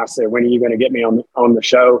last year when I said, when are you going to get me on the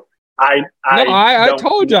show? I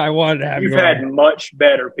told you I wanted to have you. You've had much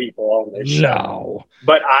better people on this show. No.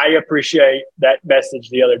 But I appreciate that message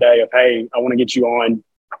the other day of, hey, I want to get you on.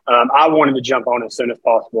 I wanted to jump on as soon as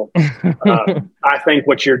possible. I think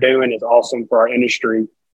what you're doing is awesome for our industry.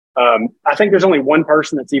 I think there's only one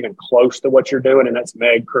person that's even close to what you're doing, and that's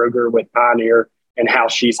Meg Kruger with Pioneer and how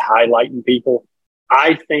she's highlighting people.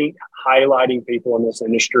 I think highlighting people in this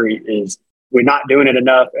industry we're not doing it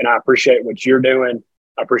enough, and I appreciate what you're doing.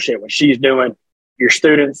 I appreciate what she's doing. Your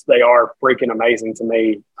students, they are freaking amazing to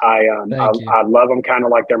me. I love them kind of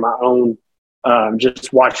like they're my own.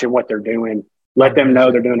 Just watching what they're doing. Let them know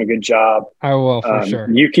they're doing a good job. I will, for sure.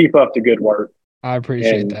 You keep up the good work. I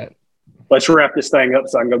appreciate that. Let's wrap this thing up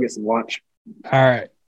so I can go get some lunch. All right.